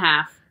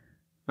 3.5.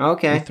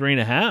 Okay.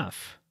 3.5.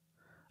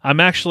 I'm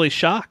actually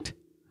shocked.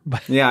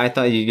 Yeah, I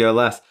thought you'd go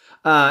less.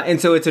 And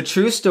so it's a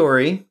true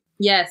story.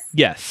 Yes.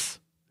 Yes.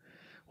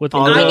 With a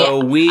Although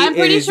little, I'm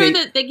pretty it is sure a-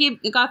 that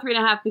it got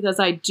 3.5 because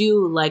I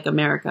do like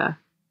America.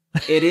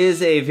 it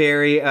is a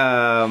very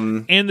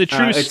and the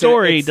true it's a-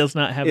 story it's- does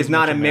not have it's as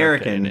not much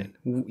America in it.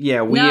 American.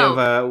 Yeah, we No.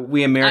 have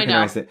we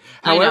Americanized it.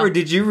 I know. However,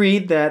 did you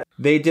read that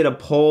they did a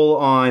poll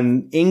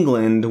on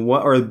England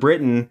or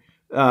Britain,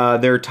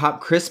 their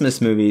top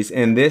Christmas movies,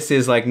 and this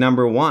is like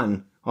number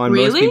 1 on most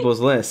Really?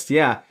 people's list.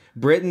 Yeah,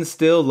 Britain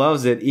still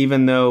loves it,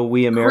 even though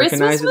we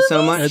Americanize it so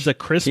movies? much. It's a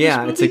Christmas Yeah,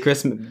 movie? it's a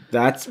Christmas.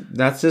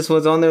 That's just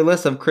what's on their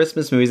list of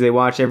Christmas movies they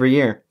watch every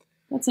year.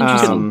 That's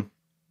interesting.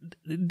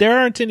 There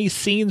aren't any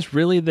scenes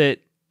really that,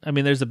 I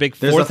mean, there's a big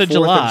There's 4th a of 4th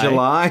July. of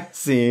July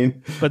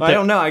scene, But but I the-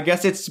 don't know. I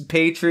guess it's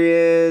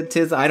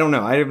patriotism. I don't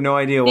know. I have no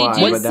idea They why.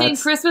 do but sing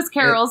that's Christmas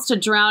carols to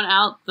drown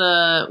out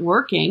the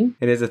working.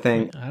 it is a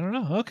thing. I don't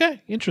know.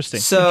 Okay. Interesting.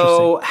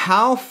 So,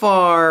 how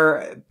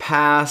far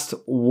past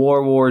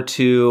World War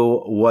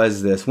II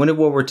was this? When did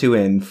World War II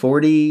end?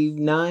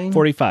 49?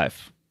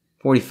 45.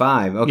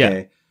 45.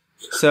 Okay.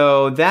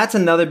 So, that's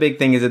another big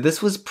thing is that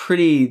this was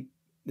pretty.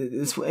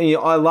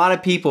 A lot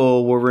of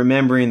people were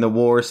remembering the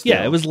war still.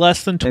 Yeah, it was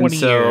less than 20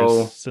 so,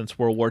 years since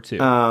World War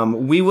II.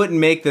 We wouldn't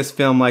make this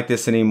film like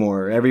this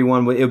anymore.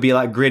 Everyone would, it would be a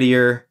lot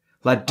grittier,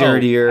 a lot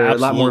dirtier, a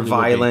lot more absolutely would be.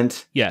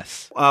 violent.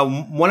 Yes.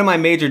 One of my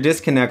major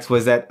disconnects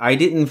was that I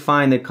didn't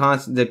find the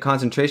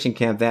concentration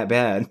camp that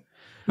bad.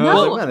 I was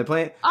No. like, "Wow, they're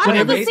playing I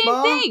did the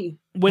baseball?" same thing.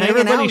 When hanging out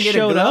everybody and get a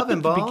showed glove up at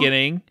and the ball?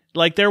 beginning,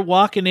 like they're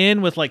walking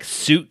in with like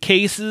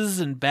suitcases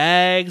and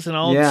bags and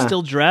all Yeah.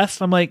 still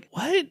dressed. I'm like,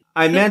 what?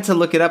 I meant to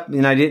look it up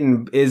and I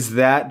didn't. Is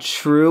that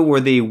true? Were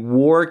the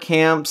war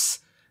camps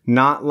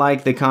not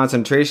like the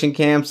concentration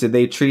camps? Did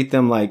they treat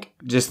them like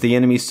just the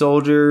enemy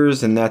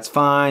soldiers and that's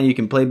fine? You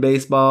can play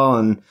baseball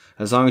and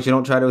as long as you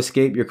don't try to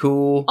escape, you're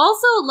cool.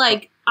 Also,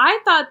 like, I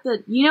thought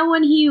that,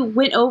 when he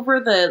went over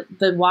the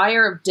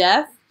wire of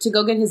death to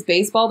go get his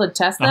baseball to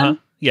test them, Uh-huh.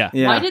 Yeah.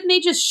 Yeah. why didn't they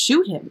just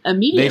shoot him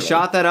immediately? They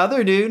shot that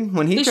other dude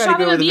when he They tried shot to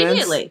go him over the fence.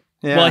 immediately.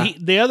 Yeah. Well,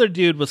 the other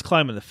dude was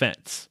climbing the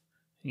fence.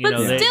 You But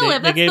know, still, they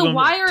if that's gave the him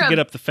wire to of, get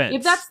up the fence.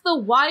 if that's the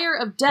wire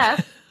of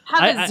death,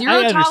 have I a zero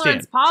understand.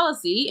 tolerance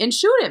policy and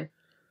shoot him.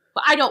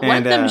 But I don't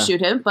want them to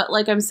shoot him, but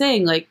like I'm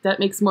saying, like that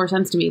makes more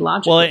sense to me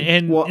logically.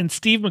 And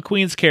Steve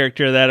McQueen's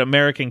character, that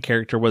American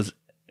character, was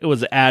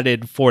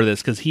added for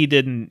this because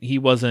he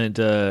wasn't.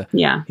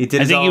 Yeah, he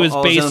did. I think he was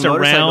based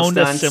around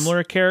a stunts.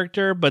 similar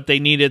character, but they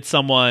needed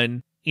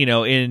someone, you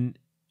know, in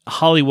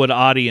Hollywood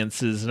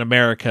audiences in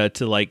America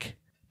to like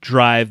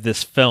drive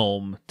this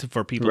film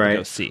for people to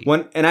go see.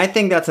 And I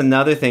think that's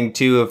another thing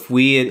too.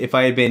 If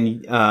I had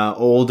been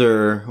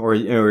older or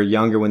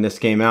younger when this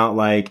came out,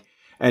 like,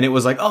 and it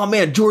was like, oh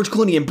man, George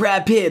Clooney and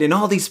Brad Pitt and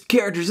all these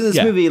characters in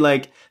this movie,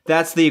 like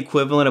that's the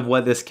equivalent of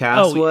what this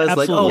cast was.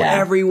 Absolutely. Like,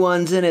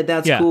 everyone's in it.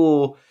 That's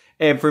cool.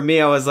 And for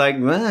me, I was like,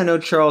 well, I know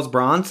Charles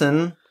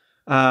Bronson.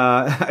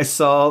 I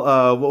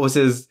saw what was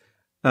his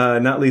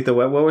not Lethal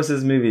Weapon. What was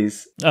his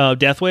movies?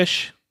 Death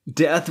Wish.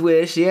 Death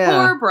Wish,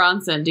 yeah. Poor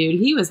Bronson, dude.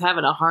 He was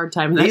having a hard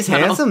time. He's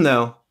handsome,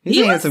 though.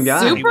 He's a handsome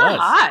guy. Super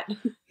hot.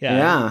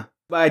 Yeah.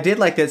 But I did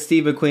like that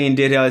Steve McQueen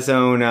did his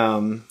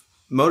own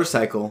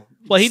motorcycle.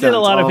 Well, he did a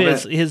lot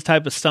of his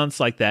type of stunts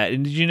like that.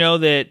 And did you know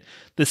that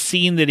the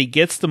scene that he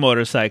gets the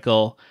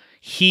motorcycle,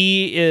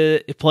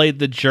 he played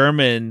the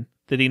German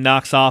that he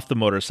knocks off the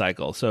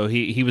motorcycle. So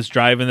he was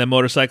driving the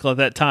motorcycle at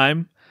that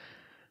time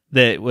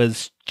that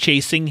was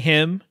chasing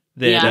him.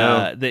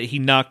 That he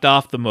knocked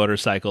off the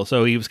motorcycle,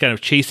 so he was kind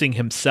of chasing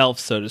himself,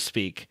 so to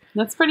speak.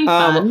 That's pretty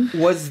fun.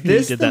 Was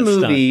this the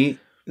movie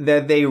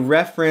that they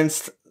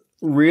referenced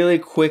really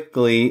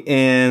quickly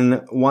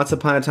in Once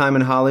Upon a Time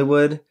in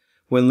Hollywood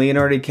when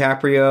Leonardo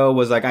DiCaprio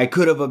was like, I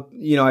could have,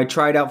 I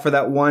tried out for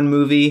that one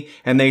movie,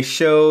 and they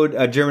showed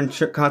a German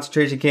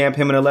concentration camp,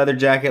 him in a leather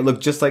jacket,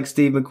 looked just like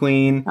Steve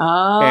McQueen,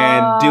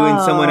 and doing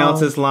someone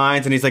else's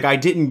lines, and he's like, I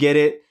didn't get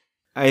it.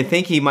 I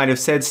think he might have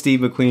said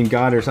Steve McQueen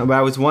got it or something, but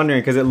I was wondering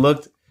because it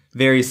looked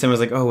very similar. I was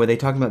like, oh, were they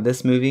talking about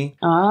this movie?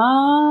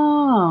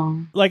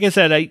 Oh. Like I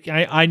said,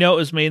 I know it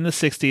was made in the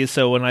 60s,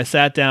 so when I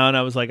sat down,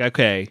 I was like,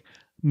 okay,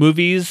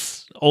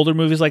 older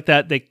movies like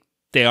that,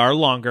 they are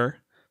longer,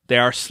 they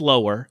are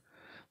slower.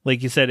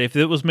 Like you said, if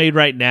it was made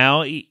right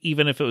now,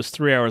 even if it was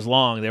 3 hours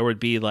long, there would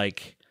be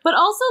like But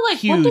also,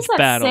 like, what does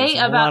that say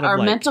about our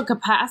like, mental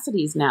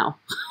capacities now?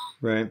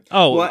 Right.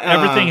 Oh, well,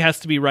 everything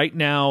has to be right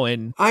now,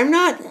 and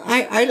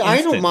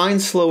I don't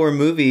mind slower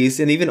movies,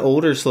 and even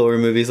older slower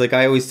movies. Like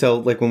I always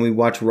tell, like when we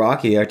watch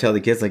Rocky, I tell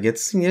the kids, like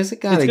it's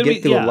gotta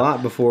get through a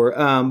lot before.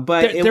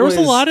 But there was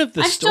a lot of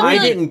the story. I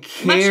didn't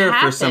care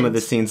for some of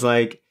the scenes.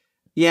 Like,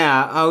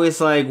 I was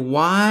like,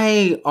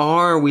 why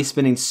are we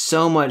spending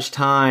so much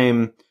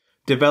time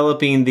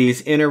developing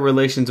these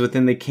interrelations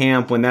within the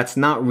camp when that's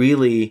not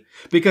really,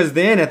 because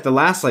then at the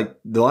last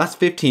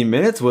 15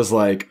 minutes was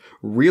like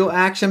real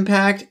action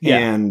packed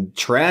and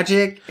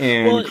tragic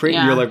and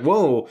you're like,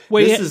 whoa,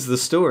 this is the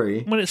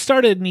story. When it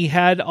started and he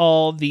had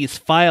all these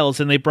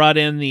files and they brought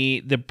in the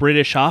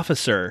British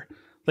officer,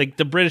 like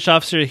the British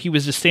officer, he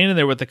was just standing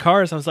there with the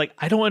cars. I was like,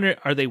 I don't wonder,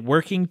 are they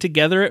working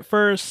together at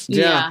first?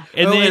 Yeah.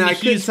 And then I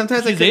couldn't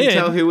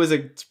tell who was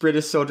a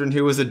British soldier and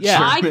who was a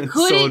German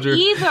soldier. I couldn't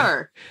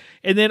either.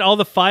 And then all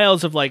the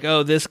files of like,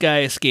 oh, this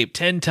guy escaped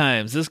 10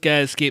 times. This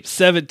guy escaped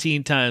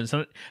 17 times.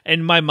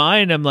 In my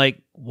mind, I'm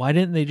like, why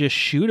didn't they just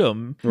shoot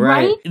him?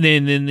 Right. And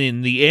then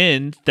in the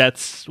end,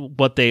 that's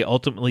what they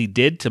ultimately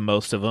did to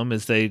most of them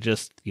is they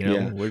just,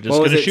 we're just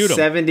going to shoot them.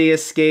 70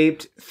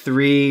 escaped,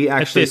 3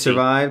 actually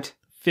survived.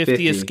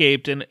 50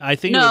 escaped. And I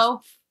think I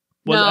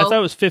thought it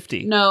was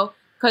 50. No,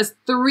 because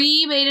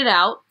 3 made it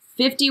out,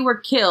 50 were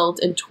killed,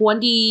 and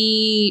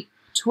 22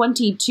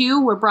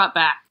 were brought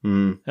back.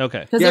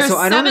 Okay. So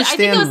I don't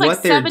understand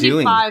what they're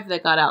doing. 75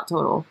 that got out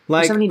total.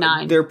 Like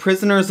 79. They're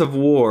prisoners of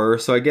war,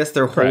 so I guess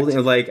they're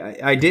holding. Like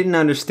I didn't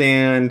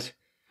understand.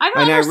 I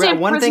don't understand.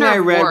 One thing I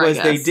read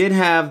was they did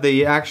have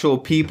the actual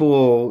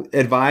people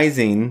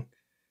advising.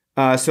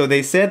 So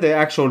they said the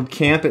actual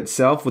camp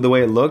itself, with the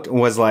way it looked,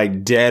 was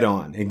like dead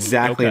on.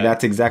 Exactly,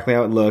 that's exactly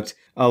how it looked.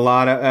 A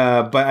lot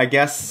of, but I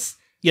guess.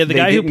 Yeah, the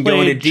guy who played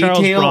go into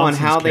detail on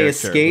how they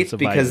Bronson's escaped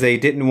because they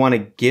didn't want to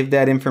give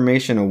that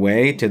information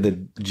away to the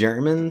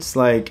Germans.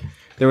 Like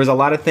there was a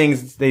lot of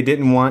things they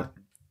didn't want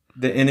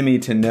the enemy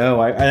to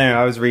know. I don't know,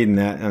 I was reading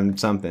that on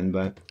something,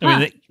 but I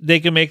mean, they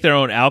can make their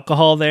own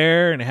alcohol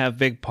there and have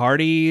big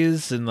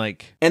parties and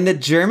like. And the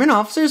German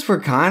officers were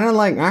kind of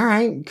like, all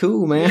right,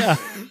 cool, man. Yeah.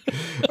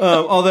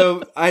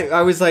 Although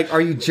I was like, are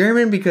you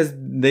German? Because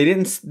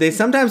they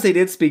sometimes they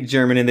did speak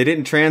German and they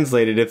didn't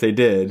translate it if they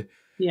did.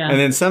 Yeah. And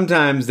then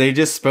sometimes they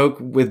just spoke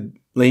with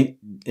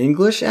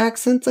English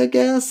accents, I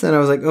guess. And I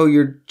was like, oh,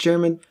 you're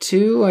German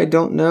too? I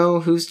don't know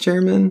who's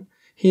German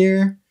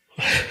here.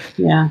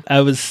 Yeah.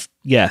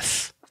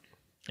 Yes.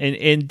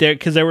 And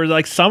there were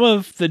like some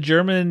of the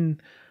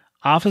German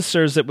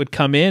officers that would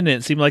come in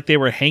and it seemed like they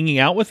were hanging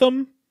out with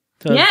them.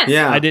 So yes.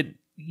 Yeah.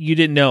 You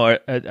didn't know.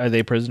 Are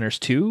they prisoners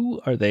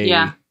too? Are they?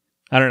 Yeah.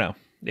 I don't know.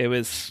 It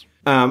was.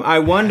 I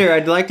wonder,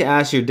 I'd like to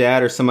ask your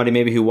dad or somebody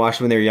maybe who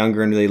watched when they were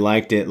younger and really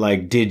liked it.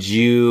 Like,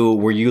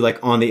 were you like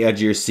on the edge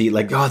of your seat?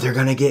 Like, oh, they're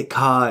going to get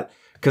caught.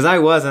 Cause I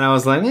was, and I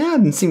was like, it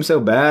didn't seem so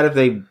bad if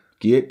they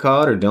get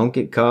caught or don't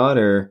get caught,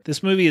 or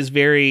This movie is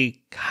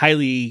very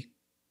highly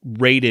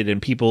rated,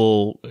 and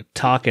people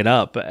talk it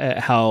up at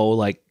how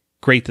like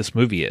great this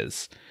movie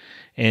is.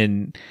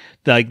 And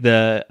like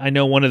I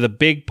know one of the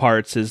big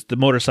parts is the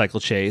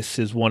motorcycle chase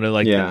is one of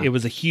like it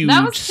was a huge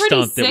that was pretty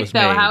stunt sick, that was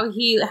though.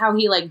 made. How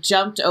he like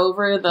jumped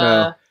over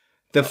the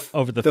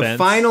over the the fence.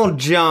 final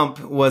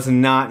jump was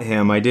not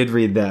him. I did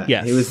read that.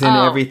 Yes. He was in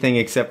everything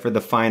except for the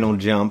final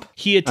jump.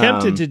 He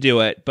attempted to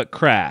do it but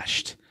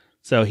crashed.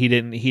 So he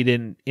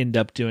didn't end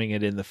up doing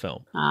it in the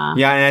film.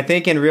 Yeah, and I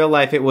think in real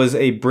life it was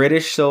a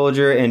British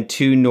soldier and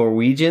 2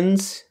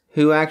 Norwegians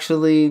who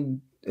actually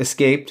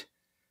escaped.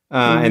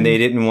 And they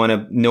didn't want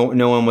to,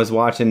 no one was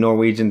watching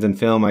Norwegians in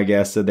film, I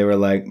guess. So they were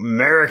like,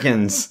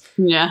 Americans.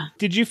 Yeah.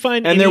 Did you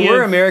find And there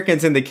were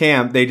Americans in the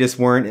camp. They just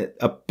weren't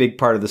a big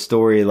part of the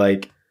story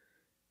like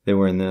they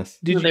were in this.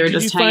 Did they were you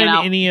just hanging find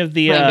out, any of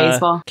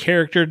the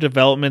character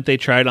development they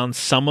tried on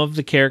some of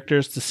the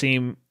characters to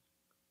seem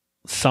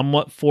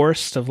somewhat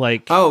forced of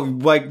like... Oh,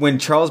 like when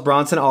Charles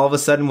Bronson all of a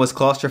sudden was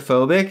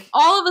claustrophobic?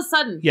 All of a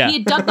sudden. Yeah. He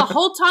had dug the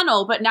whole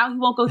tunnel, but now he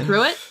won't go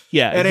through it.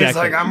 Yeah, And exactly. it's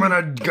like, I'm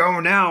going to go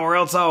now or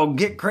else I'll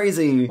get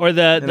crazy. Or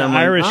the And I'm like,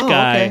 Irish oh,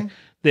 guy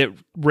okay.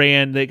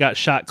 that got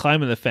shot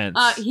climbing the fence.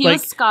 He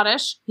was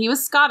Scottish.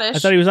 I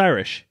thought he was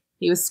Irish.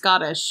 He was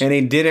Scottish. And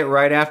he did it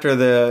right after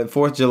the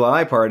 4th of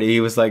July party. He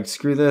was like,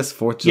 screw this,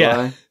 4th of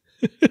July.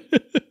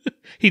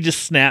 He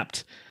just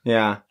snapped.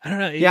 Yeah. I don't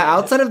know. Yeah,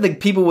 outside of the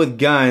people with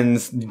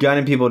guns,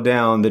 gunning people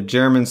down, the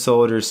German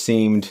soldiers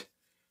seemed,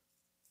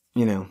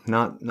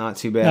 not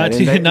too bad.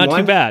 Not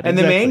too bad. And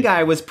the main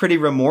guy was pretty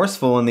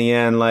remorseful in the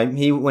end. Like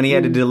when he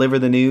had to deliver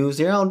the news,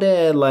 you're all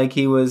dead. Like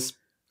he was.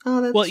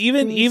 Oh, that's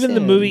even sad. the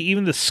movie,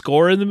 even the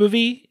score in the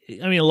movie.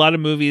 I mean, a lot of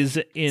movies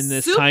in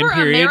this Super time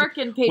period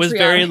American was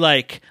very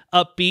like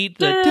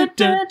upbeat.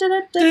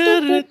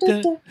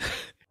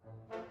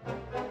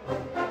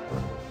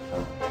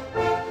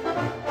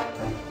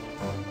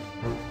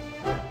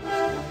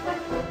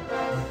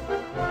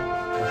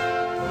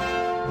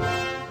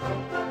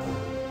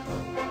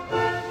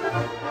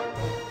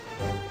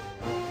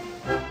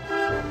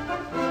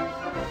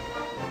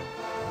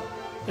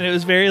 And it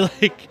was very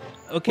like,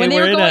 okay, when they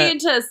we're were in going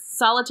into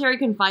solitary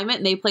confinement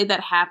and they played that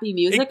happy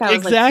music, I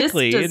was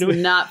Exactly. like, this does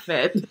not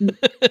fit.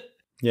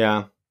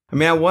 Yeah. I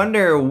mean, I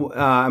wonder,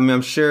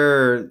 I'm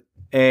sure,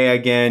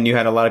 again, you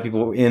had a lot of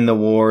people in the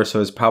war,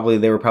 so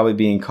they were probably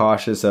being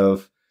cautious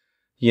of,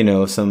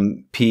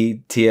 some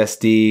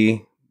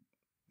PTSD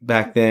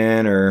back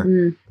then,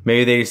 or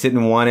maybe they just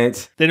didn't want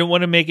it. They didn't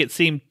want to make it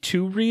seem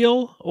too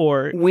real,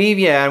 or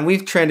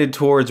We've trended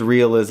towards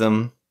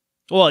realism.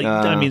 well,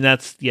 I mean,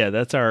 that's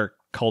our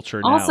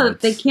culture now. Also,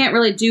 they can't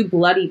really do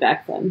bloody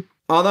back then.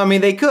 Although, I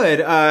mean, they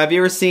could. Have you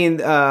ever seen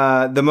one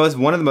of the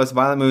most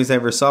violent movies I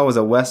ever saw was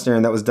a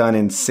Western that was done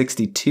in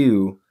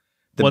 1962.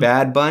 The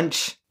Bad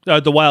Bunch?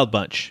 The Wild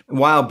Bunch.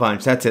 Wild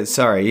Bunch, that's it.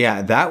 Sorry.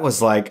 Yeah, that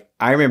was like,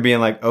 I remember being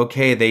like,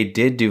 okay, they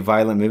did do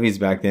violent movies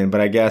back then,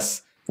 but I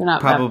guess They're not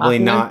probably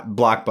not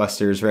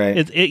blockbusters, right?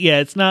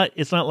 It's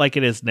not like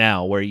it is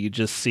now where you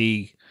just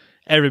see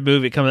every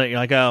movie coming out, you're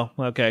like, oh,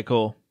 okay,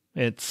 cool.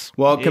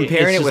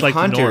 Comparing it with like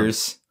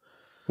Hunters,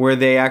 where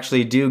they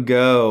actually do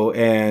go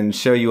and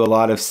show you a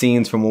lot of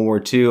scenes from World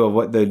War II of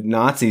what the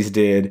Nazis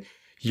did,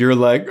 you're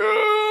like,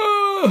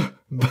 ugh!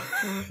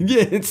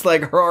 It's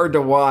like hard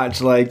to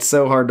watch, like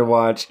so hard to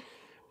watch.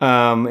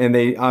 And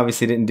they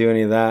obviously didn't do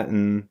any of that.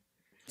 And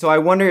so I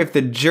wonder if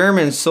the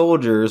German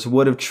soldiers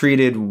would have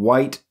treated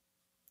white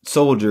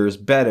soldiers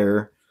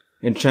better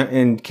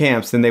in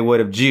camps than they would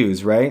have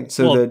Jews, right?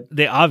 So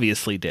they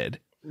obviously did.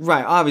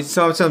 Right,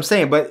 obviously. So I'm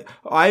saying, but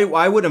I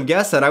wouldn't have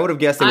guessed that. I would have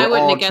guessed they were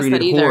all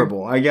treated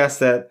horrible. I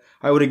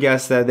would have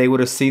guessed that they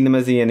would have seen them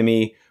as the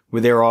enemy,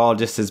 where they were all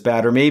just as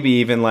bad, or maybe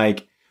even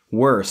like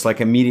worse,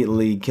 like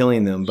immediately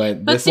killing them.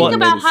 But think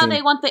about how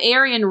they want the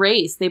Aryan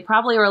race. They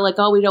probably were like,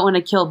 oh, we don't want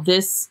to kill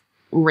this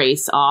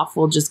race off.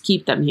 We'll just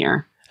keep them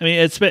here. I mean,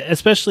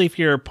 especially if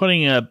you're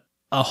putting a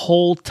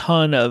whole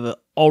ton of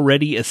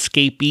already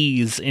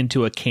escapees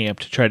into a camp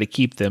to try to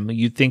keep them,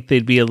 you'd think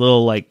they'd be a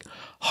little like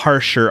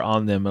harsher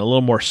on them, a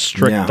little more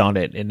strict on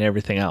it and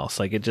everything else.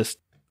 Like it just,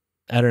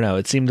 I don't know.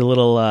 It seemed a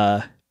little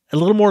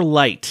more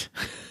light.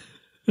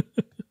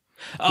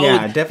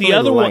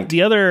 Definitely.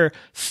 The other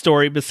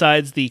story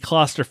besides the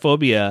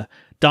claustrophobia,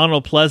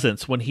 Donald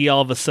Pleasance, when he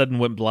all of a sudden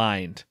went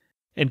blind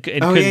and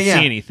couldn't see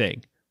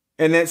anything.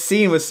 And that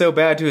scene was so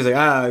bad too. He's like,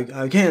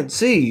 I can't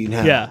see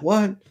now. Yeah.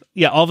 What?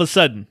 Yeah. All of a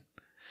sudden,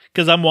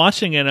 because I'm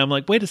watching it and I'm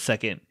like, wait a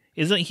second.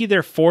 Isn't he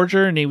their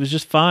forger and he was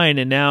just fine?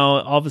 And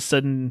now all of a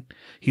sudden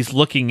he's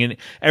looking and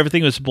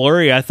everything was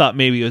blurry. I thought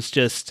maybe it was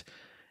just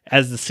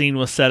as the scene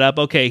was set up.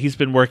 Okay, he's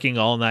been working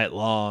all night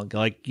long.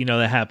 Like,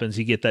 that happens.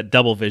 You get that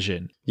double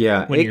vision.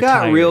 Yeah, it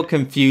got real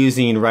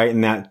confusing right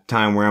in that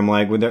time where I'm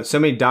like, when there, so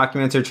many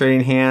documents are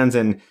trading hands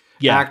and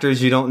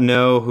actors you don't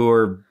know who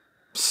are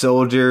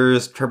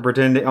soldiers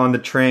pretending on the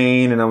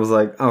train. And I was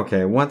like,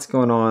 okay, what's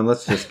going on?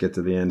 Let's just get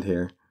to the end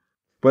here.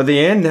 But the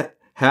end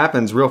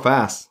happens real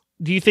fast.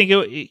 Do you think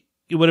it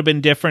would have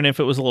been different if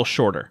it was a little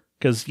shorter?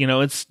 Because,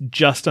 it's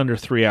just under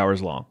 3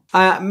 hours long.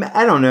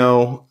 I don't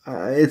know.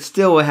 It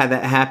still had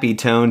that happy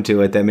tone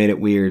to it that made it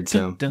weird.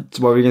 So,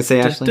 what were you going to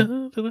say,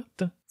 Ashley?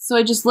 So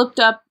I just looked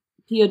up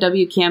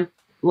POW camp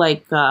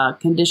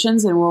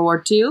conditions in World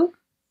War II.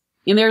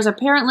 And there's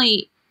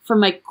apparently,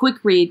 from my quick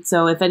read,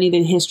 so if any of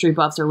the history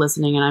buffs are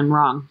listening and I'm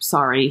wrong,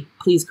 sorry,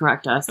 please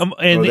correct us.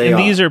 And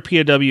these are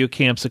POW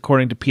camps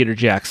according to Peter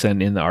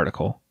Jackson in the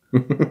article.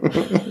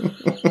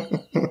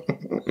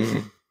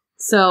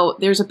 So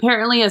there's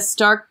apparently a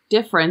stark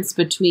difference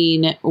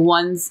between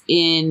ones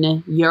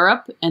in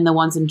Europe and the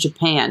ones in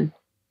Japan.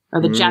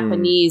 Or the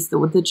Japanese.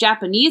 The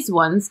Japanese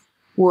ones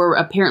were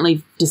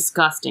apparently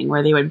disgusting,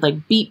 where they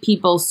would beat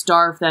people,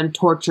 starve them,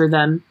 torture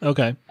them.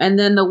 Okay. And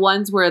then the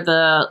ones where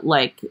the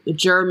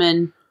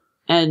German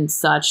and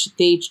such,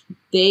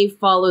 they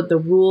followed the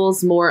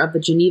rules more of the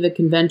Geneva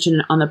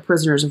Convention on the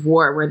prisoners of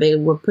war, where they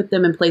would put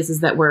them in places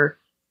that were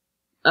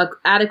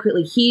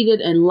adequately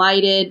heated and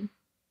lighted,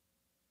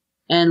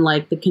 and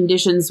the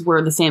conditions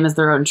were the same as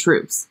their own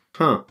troops.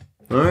 Huh.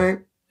 All right.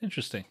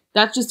 Interesting.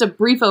 That's just a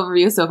brief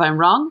overview, so if I'm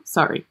wrong,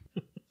 sorry.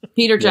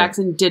 Peter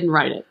Jackson didn't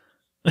write it.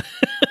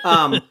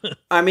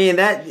 I mean,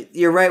 that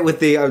you're right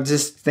with I was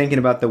just thinking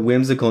about the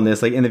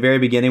whimsicalness, in the very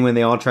beginning when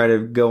they all try to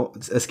go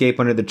escape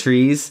under the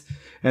trees,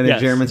 and the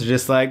Germans are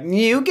just like,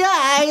 "You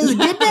guys,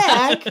 get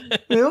back!"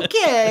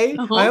 Okay,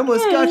 I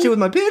almost got you with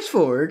my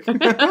pitchfork. Right?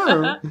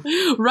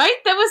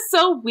 That was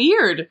so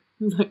weird.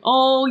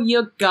 Oh,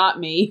 you got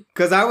me.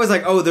 Because I was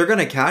like, "Oh, they're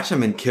gonna catch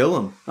him and kill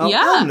him."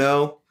 Oh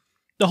no.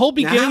 The whole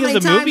beginning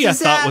of the movie I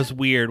thought was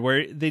weird,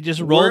 where they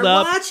just rolled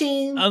up,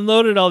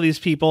 unloaded all these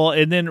people,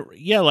 and then,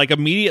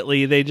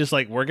 immediately they just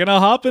we're going to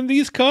hop in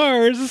these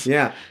cars.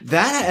 Yeah.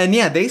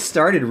 They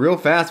started real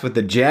fast with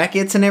the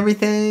jackets and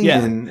everything.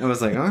 Yeah. And I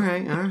was like, all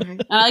right.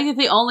 And I think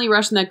the only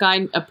Russian that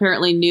guy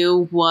apparently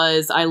knew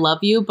was "I love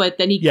you," but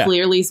then he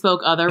clearly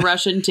spoke other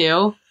Russian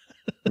too.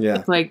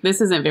 Yeah.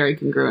 This isn't very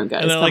congruent,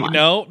 guys. And they're Come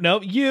on.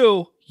 no,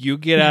 you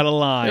get out of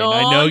line.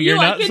 I know you're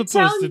not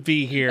supposed to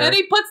be here. And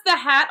he puts the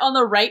hat on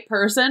the right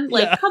person.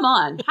 Come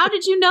on. How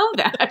did you know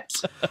that?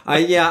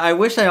 I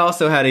wish I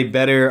also had a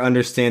better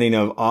understanding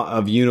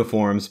of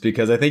uniforms,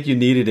 because I think you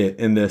needed it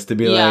in this to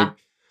be so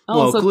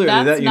clearly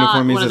that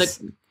uniform is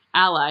the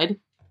Allied.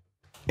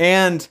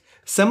 And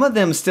some of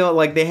them still,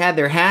 they had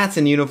their hats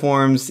and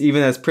uniforms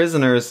even as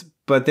prisoners,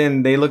 but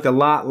then they looked a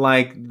lot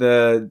like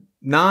the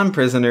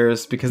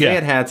non-prisoners because they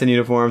had hats and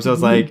uniforms. So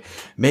it's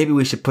maybe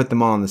we should put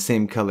them all in the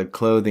same colored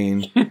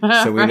clothing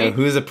so we know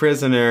who's a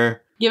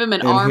prisoner. Give him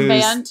an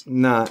armband.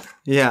 Not.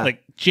 Yeah.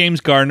 Like James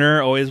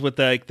Garner, always with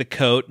the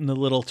coat and the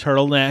little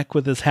turtleneck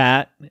with his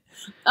hat.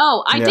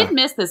 Oh, I did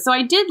miss this. So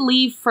I did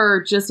leave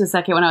for just a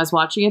second when I was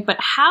watching it. But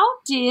how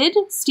did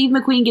Steve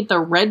McQueen get the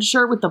red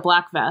shirt with the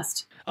black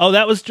vest? Oh,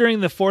 that was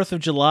during the 4th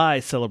of July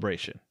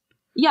celebration.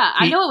 Yeah,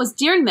 I know it was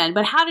during then,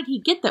 but how did he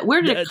get that?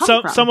 Where did it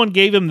come from? Someone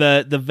gave him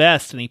the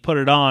vest, and he put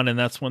it on, and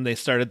that's when they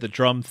started the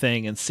drum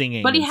thing and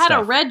singing. But he had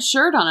a red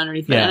shirt on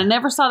underneath it, and I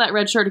never saw that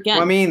red shirt again.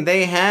 Well, I mean,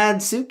 they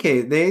had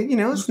suitcase.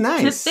 It's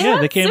nice.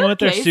 They came in with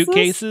their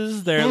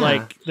suitcases, their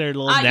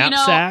little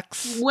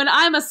knapsacks. When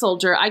I'm a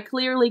soldier, I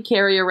clearly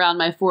carry around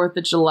my 4th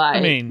of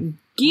July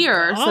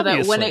gear so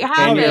that when it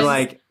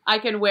happens, I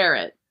can wear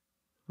it.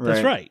 Right.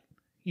 That's right.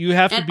 You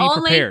have to be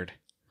prepared.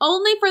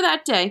 Only for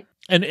that day.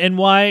 And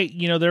why,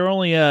 there are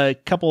only a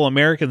couple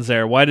Americans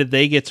there. Why did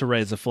they get to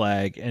raise a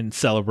flag and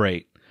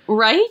celebrate?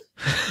 Right?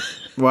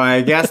 Well,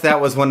 I guess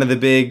that was one of the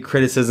big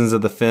criticisms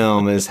of the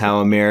film, is how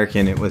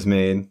American it was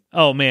made.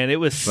 Oh man, it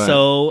was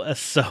so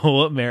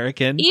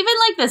American. Even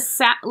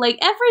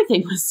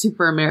everything was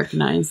super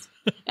Americanized.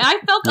 And I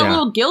felt a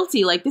little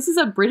guilty. This is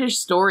a British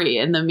story,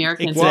 and the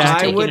Americans are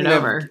taking it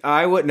over.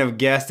 I wouldn't have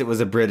guessed it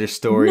was a British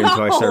story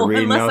until I started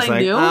reading. I was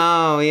like,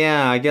 oh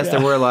yeah, I guess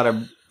there were a lot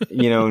of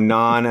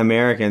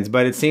non-Americans,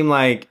 but it seemed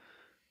like,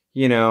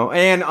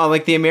 and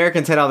the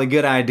Americans had all the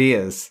good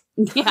ideas.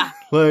 Yeah.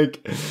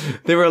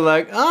 They were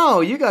like,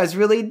 oh, you guys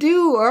really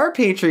are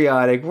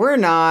patriotic. We're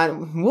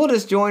not. We'll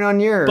just join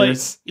on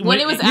yours. But when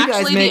it was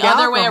actually the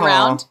other way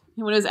around.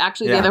 When it was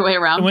actually the other way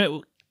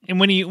around. And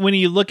when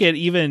you look at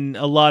even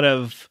a lot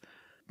of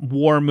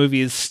war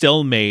movies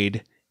still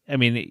made, I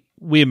mean,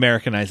 we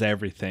Americanize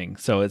everything.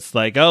 So it's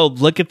like, oh,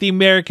 look at the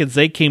Americans.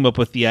 They came up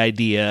with the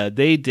idea.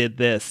 They did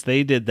this.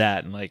 They did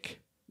that. And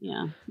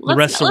the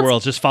rest of the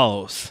world just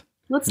follows.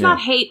 Let's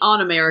not hate on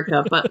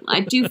America, but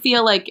I do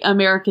feel like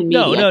American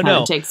media kind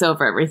of takes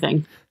over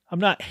everything. I'm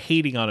not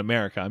hating on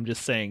America. I'm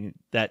just saying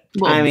that.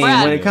 Well, I mean,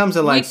 Brad, when it comes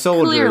to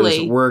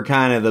soldiers, we're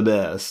kind of the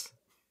best.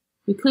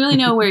 We clearly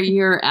know where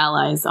your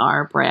allies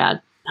are,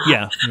 Brad.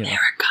 Not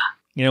America.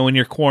 When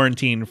you're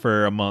quarantined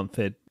for a month,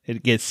 it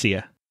gets to you.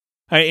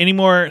 All right, any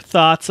more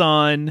thoughts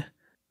on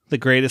The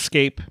Great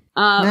Escape?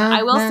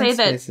 I will say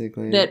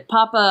that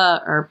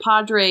Papa or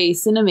Padre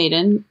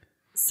Cinemaiden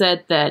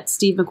said that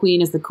Steve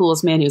McQueen is the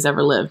coolest man who's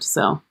ever lived.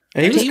 So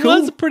he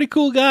was a pretty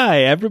cool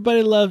guy.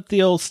 Everybody loved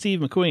the old Steve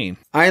McQueen.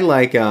 I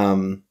like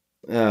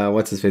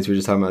what's his face we were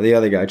just talking about, the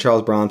other guy,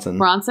 Charles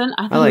Bronson.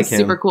 I think he's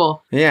super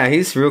cool. Yeah,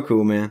 he's real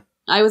cool, man.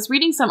 I was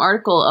reading some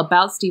article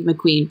about Steve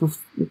McQueen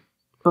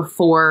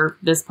before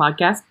this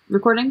podcast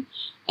recording,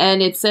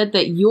 and it said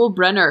that Yul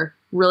Brynner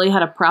really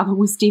had a problem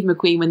with Steve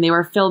McQueen when they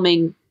were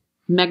filming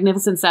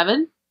Magnificent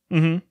Seven,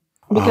 because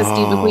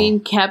Steve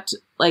McQueen kept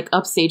like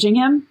upstaging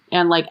him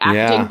and like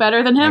acting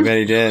better than him. I bet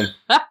he did.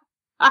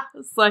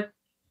 It's like,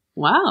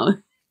 wow,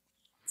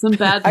 some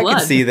bad blood. I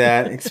can see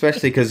that,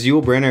 especially because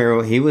Yul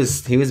Brynner, he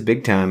was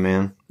big time,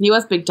 man. He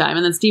was big time,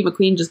 and then Steve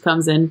McQueen just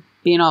comes in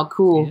being all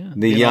cool,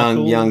 the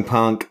young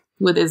punk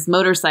with his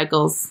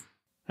motorcycles.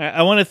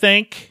 I want to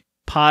thank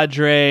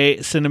Padre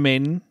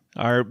Cinemaiden,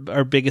 our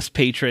biggest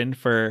patron,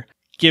 for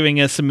giving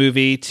us a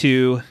movie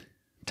to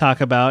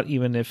talk about,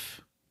 even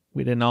if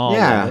we didn't all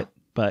love it.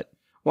 But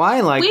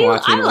I like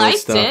watching old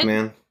stuff,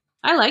 man.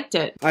 I liked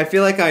it. I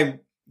feel like I'm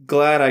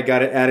glad I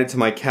got it added to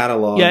my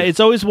catalog. Yeah, it's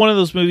always one of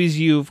those movies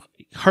you've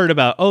heard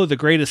about. Oh, The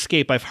Great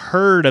Escape. I've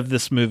heard of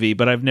this movie,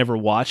 but I've never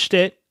watched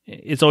it.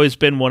 It's always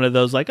been one of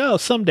those like, oh,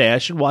 someday I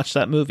should watch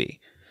that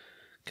movie,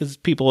 because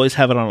people always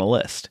have it on a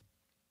list.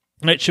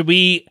 All right, should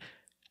we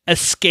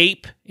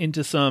escape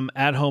into some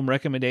at-home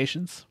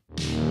recommendations?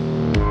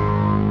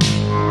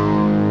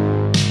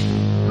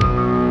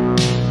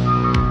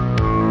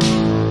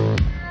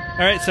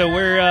 All right, so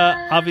we're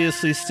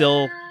obviously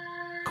still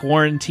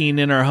quarantined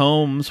in our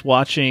homes,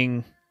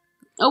 watching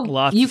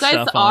lots you of guys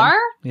stuff are? on.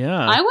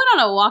 Yeah. I went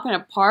on a walk in a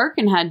park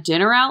and had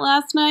dinner out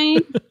last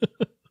night.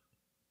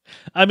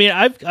 I mean,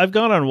 I've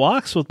gone on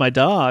walks with my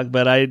dog,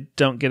 but I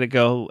don't get to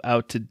go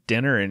out to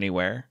dinner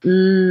anywhere.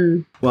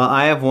 Well,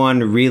 I have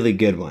one really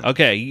good one.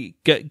 Okay,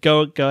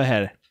 go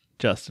ahead,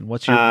 Justin.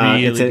 What's your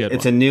really good one?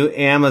 It's a new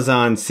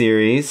Amazon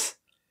series.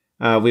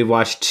 We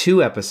watched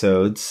 2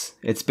 episodes.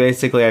 It's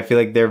basically, I feel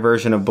like, their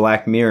version of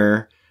Black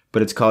Mirror,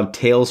 but it's called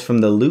Tales from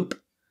the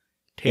Loop.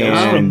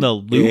 Tales from the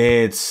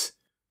Loop?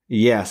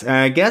 Yes.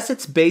 I guess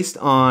it's based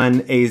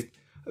on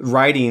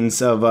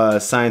writings of a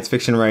science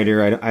fiction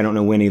writer. I don't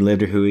know when he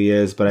lived or who he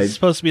is, but it's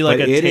supposed to be like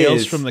a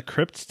Tales from the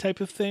Crypt type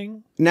of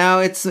thing? No,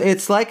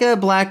 it's like a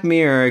Black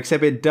Mirror,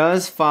 except it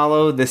does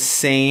follow the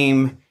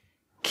same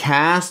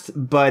cast,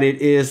 but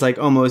it is like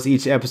almost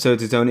each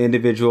episode's its own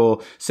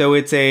individual. So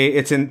it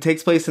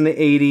takes place in the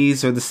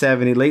 80s or the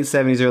 70s, late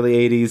 70s,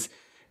 early 80s,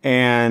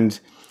 and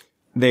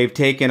they've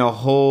taken a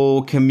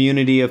whole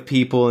community of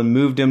people and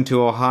moved them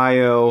to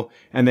Ohio,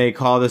 and they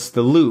call this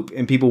the Loop,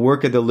 and people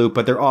work at the Loop,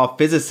 but they're all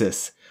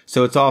physicists.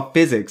 So it's all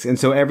physics. And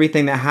so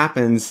everything that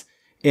happens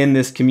in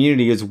this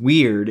community is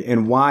weird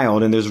and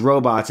wild, and there's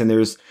robots and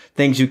there's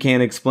things you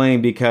can't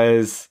explain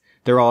because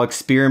they're all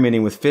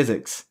experimenting with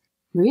physics.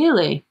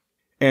 Really?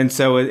 And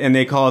so, and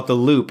they call it the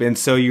Loop. And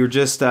so you're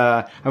just,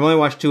 I've only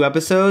watched 2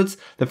 episodes.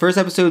 The first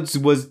episode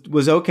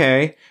was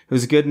okay. It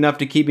was good enough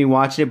to keep me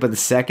watching it. But the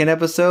second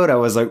episode, I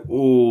was like,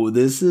 oh,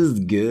 this is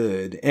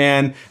good.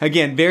 And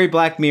again, very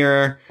Black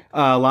Mirror,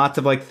 lots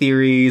of like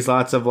theories,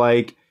 lots of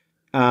like,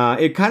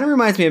 it kind of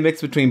reminds me of a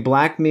mix between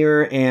Black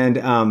Mirror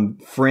and,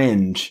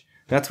 Fringe.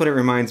 That's what it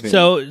reminds me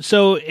of.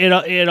 So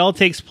it all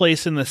takes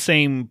place in the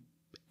same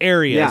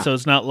area, Yeah. So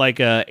it's not like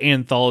a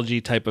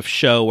anthology type of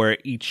show where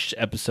each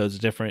episode's a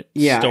different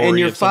story. And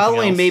you're of something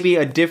following else. maybe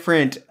a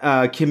different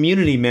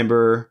community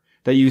member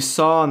that you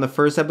saw in the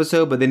first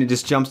episode, but then it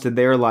just jumps to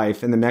their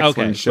life, and the next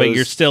one shows. But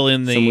you're still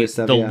in the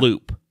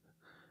loop.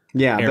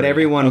 Yeah, area. but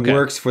everyone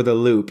works for the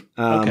Loop,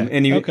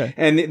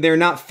 and they're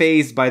not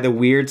fazed by the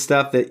weird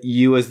stuff that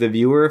you as the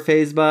viewer are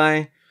fazed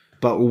by.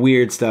 But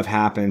weird stuff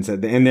happens,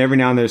 and every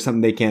now and then there's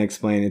something they can't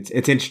explain. It's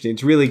interesting.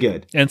 It's really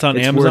good. And it's on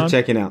Amazon? It's worth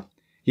checking out.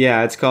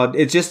 Yeah,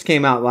 it just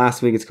came out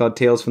last week. It's called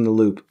Tales from the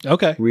Loop.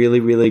 Okay. Really,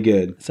 really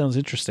good. Sounds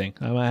interesting.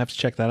 I might have to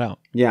check that out.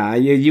 Yeah,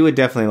 you would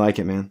definitely like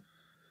it, man.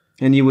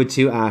 And you would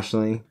too,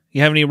 Ashley.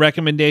 You have any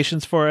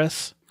recommendations for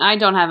us? I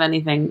don't have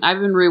anything. I've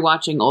been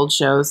rewatching old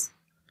shows.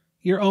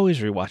 You're always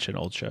rewatching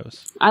old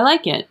shows. I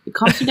like it. It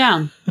calms you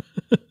down.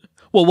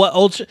 Well,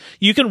 what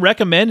you can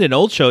recommend an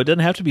old show. It doesn't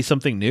have to be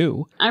something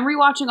new. I'm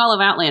rewatching all of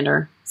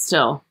Outlander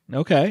still.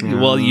 Okay.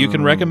 Well, you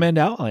can recommend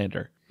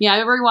Outlander. Yeah,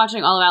 I'm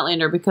rewatching all of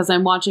Outlander because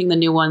I'm watching the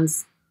new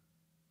ones.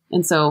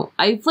 And so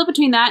I flip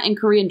between that and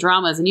Korean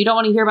dramas, and you don't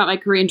want to hear about my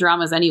Korean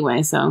dramas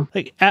anyway, so.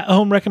 Like,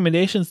 at-home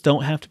recommendations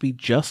don't have to be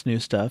just new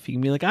stuff. You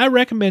can be like, I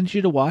recommend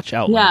you to watch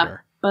Outlander. Yeah,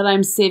 but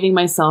I'm saving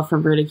myself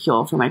from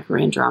ridicule for my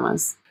Korean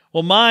dramas.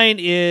 Well, mine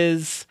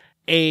is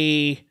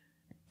a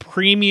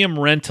premium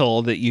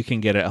rental that you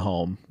can get at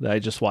home that I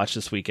just watched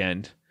this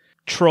weekend.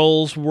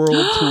 Trolls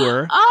World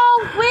Tour.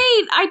 Oh,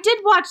 wait! I did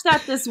watch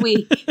that this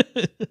week.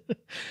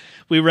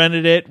 We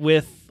rented it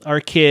with our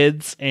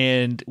kids,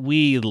 and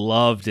we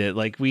loved it.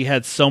 Like, we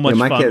had so much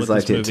fun with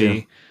this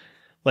movie.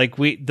 Like,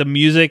 the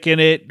music in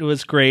it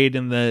was great,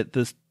 and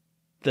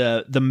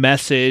the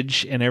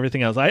message and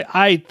everything else.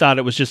 I thought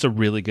it was just a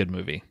really good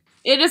movie.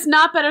 It is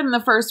not better than the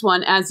first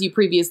one, as you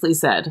previously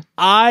said.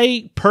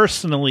 I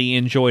personally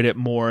enjoyed it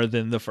more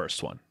than the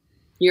first one.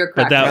 You're a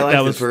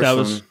crackhead. But that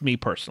was me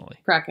personally.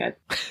 Crackhead.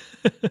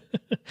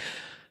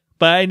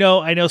 But I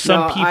know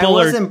some people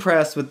I was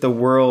impressed with the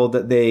world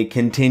that they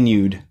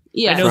continued.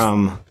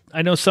 Yeah.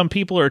 I know some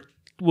people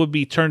would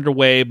be turned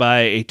away by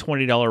a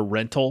 $20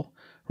 rental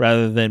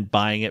rather than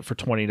buying it for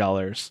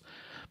 $20.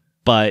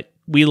 But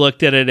we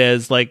looked at it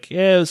as like,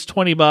 it was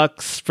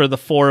 $20 for the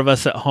 4 of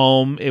us at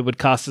home. It would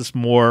cost us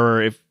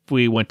more if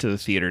we went to the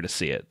theater to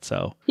see it.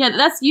 So yeah,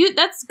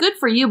 that's good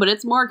for you, but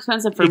it's more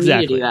expensive for me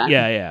to do that.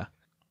 Yeah.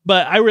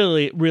 But I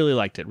really, really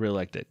liked it. Really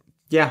liked it.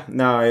 Yeah,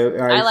 no,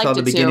 I saw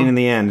the beginning and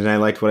the end, and I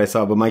liked what I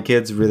saw, but my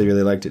kids really,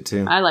 really liked it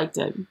too. I liked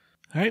it.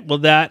 All right, well,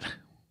 that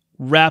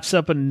wraps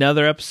up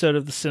another episode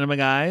of the Cinema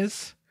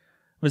Guys.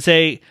 I would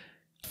say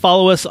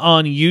follow us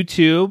on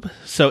YouTube.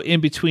 So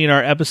in between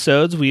our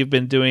episodes, we've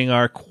been doing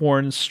our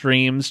corn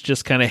streams,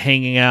 just kind of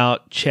hanging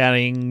out,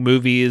 chatting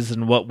movies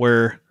and what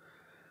we're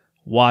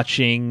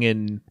watching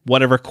and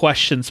whatever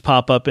questions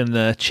pop up in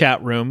the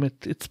chat room.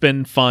 It's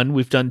been fun.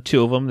 We've done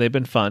 2 of them. They've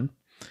been fun.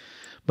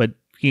 But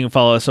you can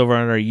follow us over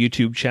on our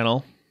YouTube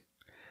channel.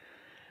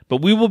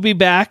 But we will be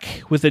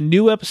back with a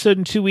new episode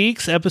in 2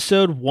 weeks,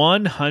 episode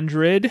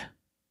 100.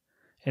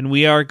 And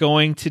we are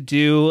going to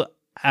do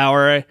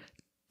our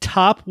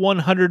top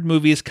 100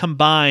 movies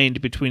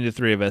combined between the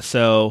 3 of us.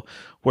 So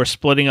we're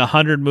splitting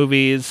 100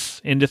 movies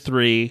into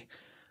 3.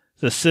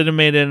 The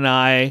Cinemated and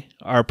I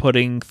are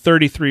putting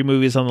 33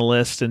 movies on the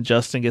list, and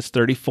Justin gets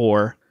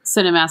 34.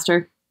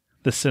 Cinemaster.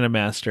 The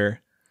Cinemaster.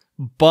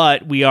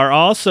 But we are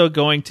also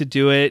going to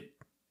do it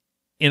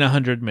in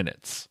 100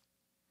 minutes.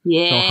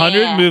 Yeah. So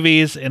 100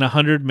 movies in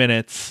 100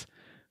 minutes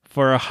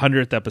for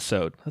 100th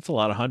episode. That's a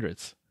lot of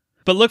hundreds.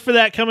 But look for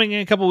that coming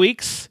in a couple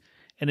weeks.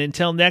 And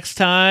until next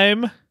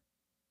time,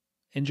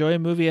 enjoy a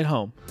movie at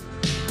home.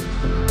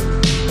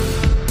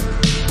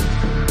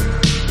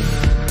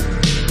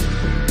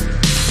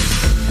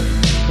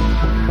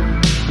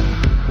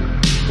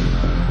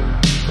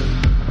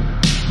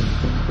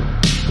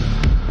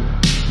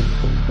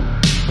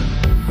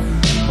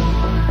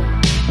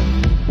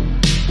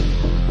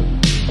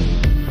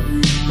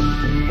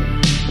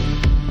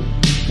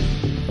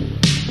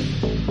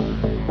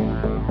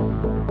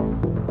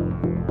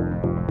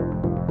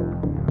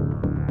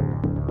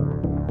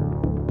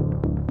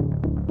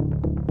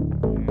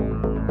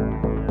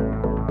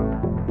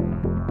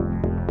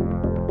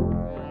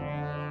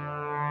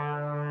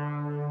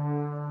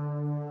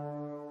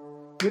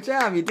 Good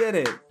job, you did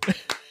it.